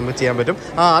ഇതെല്ലാം കൂടെ നമുക്ക് ചെയ്യാൻ പറ്റും.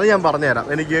 അത് ഞാൻ പറഞ്ഞുതരാം.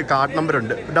 എനിക്ക് കാർഡ് നമ്പർ ഉണ്ട്,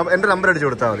 എൻ്റെ നമ്പർ അടിച്ചു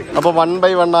കൊടുത്താൽ മതി. അപ്പോൾ 1 by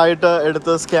 1 ആയിട്ട്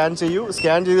എടുത്ത് സ്കാൻ ചെയ്യൂ.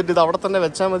 സ്കാൻ ചെയ്തിട്ട് ഇത് അവിടെ തന്നെ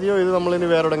വെച്ചാൽ മതിയോ? ഇത് നമ്മളിനി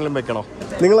വേറെ എവിടെയെങ്കിലും വെക്കണോ?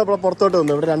 നിങ്ങളപ്പോൾ പുറത്തോട്ട്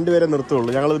വന്നു, ഇവിടെ 2 പേരെ നിർത്തുള്ളൂ.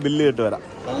 ഞങ്ങളത് ബില്ല് ചെയ്തിട്ട് വരാം.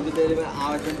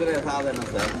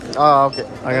 ഓക്കെ.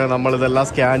 അങ്ങനെ നമ്മളിതെല്ലാം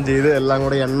സ്കാൻ ചെയ്ത് എല്ലാം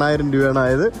കൂടെ 8000 രൂപയാണ്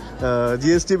ആയത്.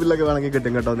 GST ബില്ലൊക്കെ വേണമെങ്കിൽ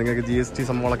കിട്ടും കേട്ടോ, നിങ്ങൾക്ക് GST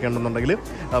സംഭവങ്ങളൊക്കെ ഉണ്ടെന്നുണ്ടെങ്കിൽ.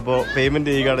 അപ്പോൾ പേയ്മെന്റ്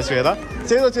ചെയ്യുകയാണ്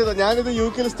ചെയ്തോ. ഞാനിത്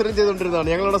UK സ്ഥിരം ചെയ്തുകൊണ്ടിരുന്നതാണ്.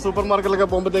 ഞങ്ങളുടെ സൂപ്പർ മാർക്കറ്റിലൊക്കെ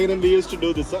പോകുമ്പോഴത്തേക്കും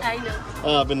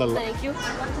പിന്നല്ല.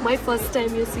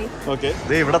 ഓക്കെ.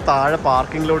 ഇവിടെ താഴെ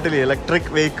പാർക്കിംഗ് ലോട്ടിൽ ഇലക്ട്രിക്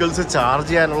വെഹിക്കിൾസ് ചാർജ്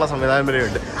ചെയ്യാനുള്ള സംവിധാനം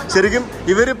വരെയുണ്ട്. ശരിക്കും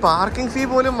ഇവർ പാർക്കിംഗ് ഫീ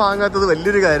പോലും വാങ്ങാത്തത്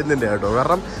വലിയൊരു കാര്യം തന്നെ കേട്ടോ.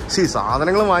 കാരണം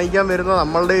സാധനങ്ങൾ വാങ്ങിക്കാൻ വരുന്ന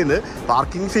നമ്മളുടെ നിന്ന്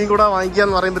പാർക്കിംഗ് ഫീ കൂടെ വാങ്ങിക്കുക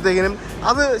എന്ന് പറയുമ്പോഴത്തേക്കിനും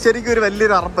അത് ശരിക്കും ഒരു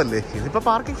വലിയൊരു അറപ്പല്ലേ. ഇതിപ്പോൾ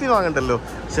പാർക്കിംഗ് ഫീ വാങ്ങണ്ടല്ലോ.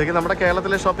 ശരിക്കും നമ്മുടെ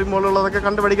കേരളത്തിലെ ഷോപ്പിംഗ് മോളുള്ളതൊക്കെ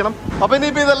കണ്ടുപഠിക്കണം. അപ്പം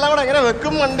ഇനിയിപ്പോൾ ഇതെല്ലാം കൂടെ എങ്ങനെ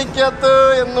വെക്കും വണ്ടിക്കകത്ത്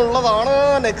എന്നുള്ളതാണ്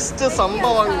നെക്സ്റ്റ്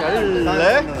സംഭവങ്ങൾ.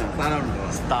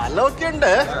 സ്ഥലമൊക്കെ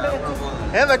ഉണ്ട്,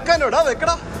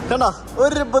 വെക്കടാ. കണ്ടാ,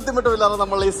 ഒരു ബുദ്ധിമുട്ടുമില്ലാതെ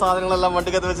നമ്മൾ ഈ സാധനങ്ങളെല്ലാം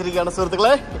വണ്ടിക്കകത്ത് വെച്ചിരിക്കുകയാണ്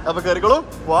സുഹൃത്തുക്കളെ. അപ്പോൾ കയറിക്കോളൂ,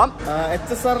 പോവാം.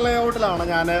 HSR ലേഔട്ടിലാണ്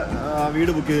ഞാൻ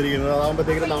വീട് ബുക്ക് ചെയ്തിരിക്കുന്നത്.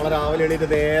 അതാകുമ്പോഴത്തേക്കും നാളെ രാവിലെ എണീറ്റ്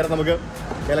നേരെ നമുക്ക്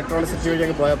ഇലക്ട്രോണിക് സിറ്റി വഴി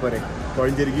അങ്ങ് പോയാൽ പോരെ,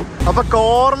 കൊഴിഞ്ചിരിക്കും. അപ്പൊ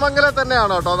കോർമംഗലം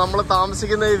തന്നെയാണ് കേട്ടോ നമ്മൾ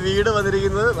താമസിക്കുന്ന ഈ വീട്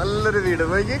വന്നിരിക്കുന്നത്. നല്ലൊരു വീട്,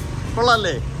 എനിക്ക്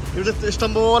കൊള്ളാല്ലേ. ഇവിടെ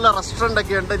ഇഷ്ടംപോലെ റെസ്റ്റോറൻ്റ്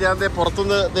ഒക്കെ ഉണ്ട്. ഞാൻ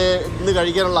പുറത്തുനിന്ന് ഇന്ന്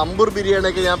കഴിക്കാനുള്ള അമ്പൂർ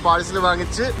ബിരിയാണിയൊക്കെ ഞാൻ പാഴ്സൽ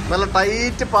വാങ്ങിച്ച് നല്ല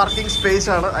ടൈറ്റ് പാർക്കിംഗ് സ്പേസ്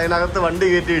ആണ്. അതിനകത്ത് വണ്ടി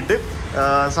കയറ്റിയിട്ട്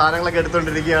സാധനങ്ങളൊക്കെ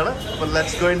എടുത്തുകൊണ്ടിരിക്കുകയാണ്. അപ്പോൾ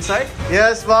ലെറ്റ്സ് ഗോ ഇൻസൈഡ്.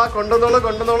 യെസ്, വാ,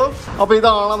 കൊണ്ടുവന്നോളൂ. അപ്പോൾ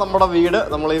ഇതാണ് നമ്മുടെ വീട്.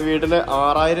 നമ്മൾ ഈ വീടിന്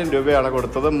 6000 രൂപയാണ്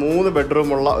കൊടുത്തത്. 3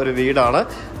 ബെഡ്റൂമുള്ള ഒരു വീടാണ്.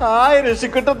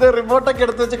 ഋഷിക്കുട്ടത്തെ റിമോട്ടൊക്കെ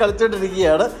എടുത്ത് വെച്ച്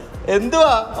കളിച്ചോണ്ടിരിക്കുകയാണ്.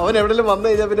 എന്തുവാ, അവൻ എവിടെയെങ്കിലും വന്നു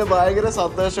കഴിഞ്ഞാൽ പിന്നെ ഭയങ്കര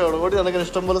സന്തോഷമാണ്. ഓടി നടക്കാൻ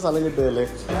ഇഷ്ടംപോലെ സ്ഥലം കിട്ടുകയല്ലേ.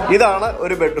 ഇതാണ്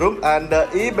ഒരു ബെഡ്റൂം. ആൻഡ്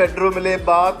ഈ ബെഡ്റൂമിലെ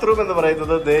ബാത്റൂം എന്ന്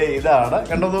പറയുന്നത് ഇതാണ്.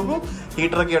 കണ്ടോ, നോക്കൂ,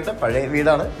 ഹീറ്ററൊക്കെ ഉണ്ട്. പഴയ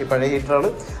വീടാണ്, ഈ പഴയ ഹീറ്ററാണ്.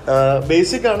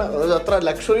 ബേസിക് ആണ്, അത്ര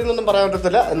ലക്ഷറി എന്നൊന്നും പറയാൻ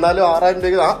പറ്റത്തില്ല. എന്നാലും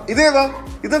 6000 രൂപ.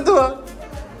 ഇതെന്തുവാ?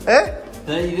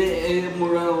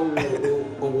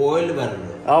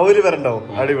 ഓയിൽ വരണ്ടോ?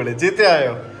 അടിപൊളി.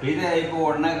 ചീത്തയായോ?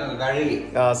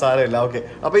 സാരമില്ല. ഓക്കെ.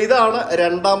 അപ്പൊ ഇതാണ്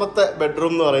രണ്ടാമത്തെ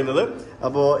ബെഡ്റൂം എന്ന് പറയുന്നത്.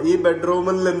 അപ്പോൾ ഈ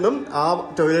ബെഡ്റൂമിൽ നിന്നും ആ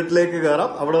ടോയ്ലറ്റിലേക്ക്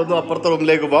കയറാം. അവിടെ നിന്നും അപ്പുറത്തെ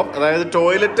റൂമിലേക്ക് പോകാം. അതായത്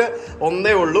ടോയ്ലറ്റ്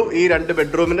ഒന്നേ ഉള്ളൂ ഈ 2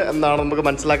 ബെഡ്റൂമിന് എന്നാണ് നമുക്ക്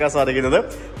മനസ്സിലാക്കാൻ സാധിക്കുന്നത്.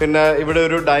 പിന്നെ ഇവിടെ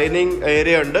ഒരു ഡൈനിങ്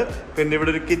ഏരിയ ഉണ്ട്. പിന്നെ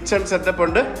ഇവിടെ ഒരു കിച്ചൺ സെറ്റപ്പ്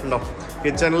ഉണ്ട്. ഉണ്ടോ?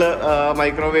 കിച്ചണിൽ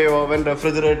മൈക്രോവേവ് ഓവൻ,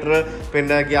 റെഫ്രിജറേറ്റർ,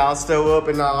 പിന്നെ ഗ്യാസ് സ്റ്റവ്,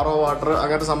 പിന്നെ RO വാട്ടർ,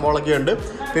 അങ്ങനത്തെ സംഭവങ്ങളൊക്കെ ഉണ്ട്.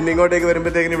 പിന്നെ ഇങ്ങോട്ടേക്ക്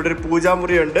വരുമ്പോഴത്തേക്കിനും ഇവിടെ ഒരു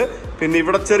പൂജാമുറി ഉണ്ട്. പിന്നെ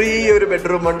ഇവിടെ ചെറിയൊരു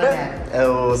ബെഡ്റൂം ഉണ്ട്.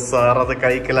 ഓ സാർ, അത്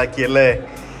കൈക്കലാക്കിയല്ലേ,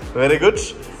 വെരി ഗുഡ്.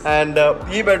 ആൻഡ്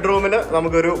ഈ ബെഡ്റൂമിന്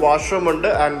നമുക്കൊരു വാഷ്റൂം ഉണ്ട്.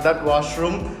 And that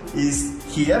washroom is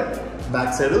here,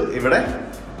 back സൈഡിൽ ഇവിടെ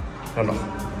കണ്ടോ.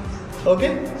 ഓക്കെ,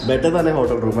 ബെറ്റർ തന്നെ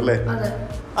ഹോട്ടൽ റൂം അല്ലേ.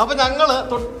 അപ്പൊ ഞങ്ങള്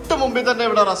തൊട്ട് മുമ്പിൽ തന്നെ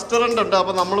ഇവിടെ റെസ്റ്റോറന്റ് ഉണ്ട്.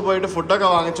 അപ്പൊ നമ്മൾ പോയിട്ട് ഫുഡൊക്കെ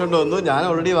വാങ്ങിച്ചോണ്ട് വന്നു. ഞാൻ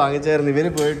ഓൾറെഡി വാങ്ങിച്ചായിരുന്നു. ഇവര്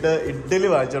പോയിട്ട് ഇഡ്ഡലി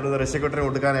വാങ്ങിച്ചോണ്ട് വന്നു ഋഷിക്കുട്ടനെ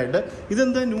കൊടുക്കാനായിട്ട്.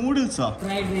 ഇതെന്താ, നൂഡിൽസാ?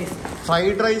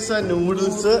 Fried rice,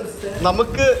 noodles.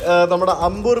 നമുക്ക് നമ്മുടെ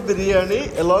Ambur biryani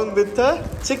along with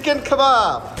chicken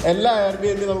kebab. എല്ലാ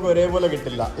Airbnb നമുക്ക് ഒരേപോലെ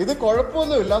കിട്ടില്ല. ഇത്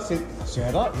കുഴപ്പമൊന്നുമില്ല.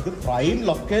 ചേട്ടാ, ഇത് prime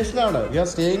ലൊക്കേഷനാണ്. You are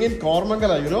staying in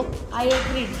Koramangala, you know.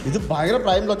 ഇത് ഭയങ്കര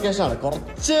പ്രൈം ലൊക്കേഷനാണ്.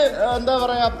 കുറച്ച് എന്താ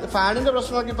പറയാ, ഫാനിന്റെ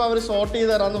പ്രശ്നമൊക്കെ ഇപ്പൊ അവര് സോർട്ട്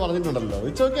ചെയ്ത് തരാന്ന് പറഞ്ഞിട്ടുണ്ടല്ലോ.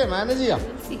 ഇറ്റ്സ് ഓക്കെ, മാനേജ് ചെയ്യാം.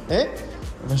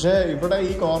 പക്ഷെ ഇവിടെ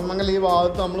ഈ കോർമംഗൽ ഈ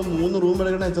ഭാഗത്ത് നമ്മൾ 3 റൂം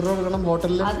എടുക്കണം, എത്ര രൂപ എടുക്കണം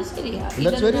ഹോട്ടലിൽ?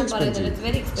 That's very expensive.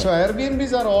 So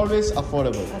എയർബിഎൻബിസ് are always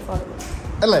affordable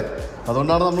അല്ലേ?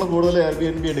 അതുകൊണ്ടാണ് നമ്മൾ കൂടുതൽ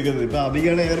എയർബിഎൻബി എടുക്കുന്നത്. ഇപ്പൊ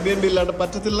അധികമാണ് എയർബിഎൻബി ഇല്ലാണ്ട്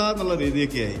പറ്റത്തില്ല എന്നുള്ള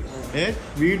രീതിയൊക്കെ ആയി.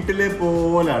 വീട്ടിലെ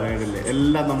പോലെയാണ് കേട്ടില്ലേ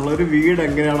എല്ലാം. നമ്മളൊരു വീട്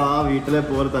എങ്ങനെയാണോ ആ വീട്ടിലെ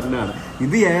പോലെ തന്നെയാണ്.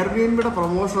 ഇത് എയർബിഎൻബിയുടെ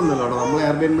പ്രൊമോഷൻ ഒന്നുമല്ല കേട്ടോ, നമ്മൾ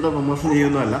എയർബിഎൻബിയുടെ പ്രൊമോഷൻ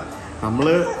ചെയ്യുന്നതല്ല. നമ്മൾ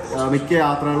മിക്ക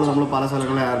യാത്രകളിലും നമ്മൾ പല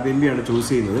സ്ഥലങ്ങളിൽ എയർബിഎൻബിയാണ് ചൂസ്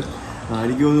ചെയ്യുന്നത്.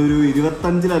 എനിക്ക് തോന്നുന്നു ഒരു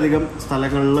 25-ലധികം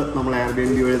സ്ഥലങ്ങളിൽ നമ്മൾ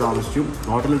എയർബിഎൻബി വഴി താമസിച്ചു.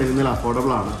 ഹോട്ടൽ എടുക്കുന്നതിൽ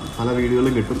അഫോർഡബിൾ ആണ്, പല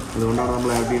വീടുകളും കിട്ടും. അതുകൊണ്ടാണ് നമ്മൾ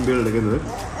എയർബിഎൻബികൾ എടുക്കുന്നത്.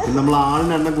 പിന്നെ നമ്മൾ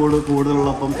ആളിന് എണ്ണം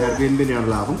കൂടുതലുള്ളപ്പം എയർബിഎൻബിയാണ്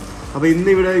ലാഭം. അപ്പോൾ ഇന്ന്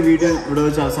ഇവിടെ ഈ വീഡിയോ ഇവിടെ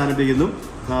വെച്ച് അവസാനിപ്പിക്കുന്നു.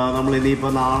 നമ്മൾ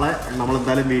ഇനിയിപ്പോൾ നാളെ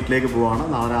നമ്മളെന്തായാലും വീട്ടിലേക്ക് പോവാണ്.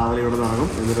 നാളെ രാവിലെ ഇവിടെ നടക്കും.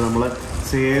 എന്നിട്ട് നമ്മൾ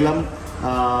സേലം,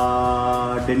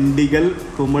 ഡെണ്ടിഗൽ,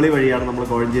 കുമളി വഴിയാണ് നമ്മൾ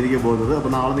കോഴഞ്ചേരിക്ക് പോകുന്നത്.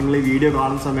 അപ്പോൾ നാളെ നിങ്ങൾ ഈ വീഡിയോ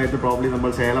കാണുന്ന സമയത്ത് പ്രോബ്ലി നമ്മൾ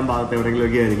സേലം ഭാഗത്ത്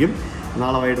എവിടെയെങ്കിലുമൊക്കെ ആയിരിക്കും.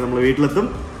 നാളെ വൈകിട്ട് നമ്മൾ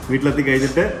വീട്ടിലെത്തി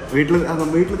കഴിഞ്ഞിട്ട്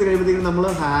വീട്ടിലെത്തി കഴിയുമ്പോഴത്തേക്കും നമ്മൾ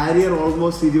ഹാരിയർ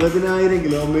ഓൾമോസ്റ്റ് 20,000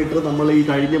 കിലോമീറ്റർ നമ്മൾ ഈ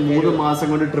കഴിഞ്ഞ 3 മാസം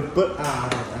കൊണ്ട് ട്രിപ്പ്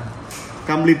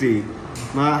കംപ്ലീറ്റ് ചെയ്യും.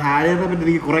 ഹാരിയറിനെ പറ്റി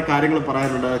എനിക്ക് കുറേ കാര്യങ്ങൾ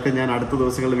പറയാനുണ്ട്. അതൊക്കെ ഞാൻ അടുത്ത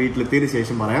ദിവസങ്ങളിൽ വീട്ടിലെത്തിയതിന്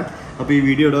ശേഷം പറയാം. അപ്പോൾ ഈ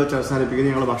വീഡിയോ വെച്ച്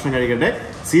അവസാനിപ്പിക്കുന്നത്. ഞങ്ങൾ ഭക്ഷണം കഴിക്കട്ടെ.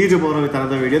 See tomorrow with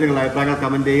another video. നിങ്ങളുടെ അഭിപ്രായങ്ങൾ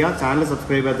കമന്റ് ചെയ്യുക. ചാനൽ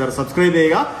സബ്സ്ക്രൈബ് ചെയ്യാത്തവർ സബ്സ്ക്രൈബ്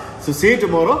ചെയ്യുക. So see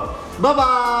tomorrow. Bye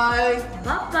bye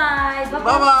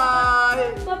bye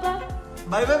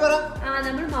bye bye പറ.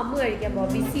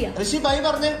 ഋഷി ബൈ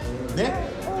പറഞ്ഞേ.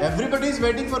 Everybody is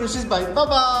waiting for ഋഷിസ് by. Bye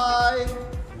bye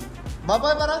bye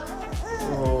bye പറ.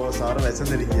 ഓ സാറ്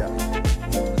വെച്ചെന്നിരിക്കുക.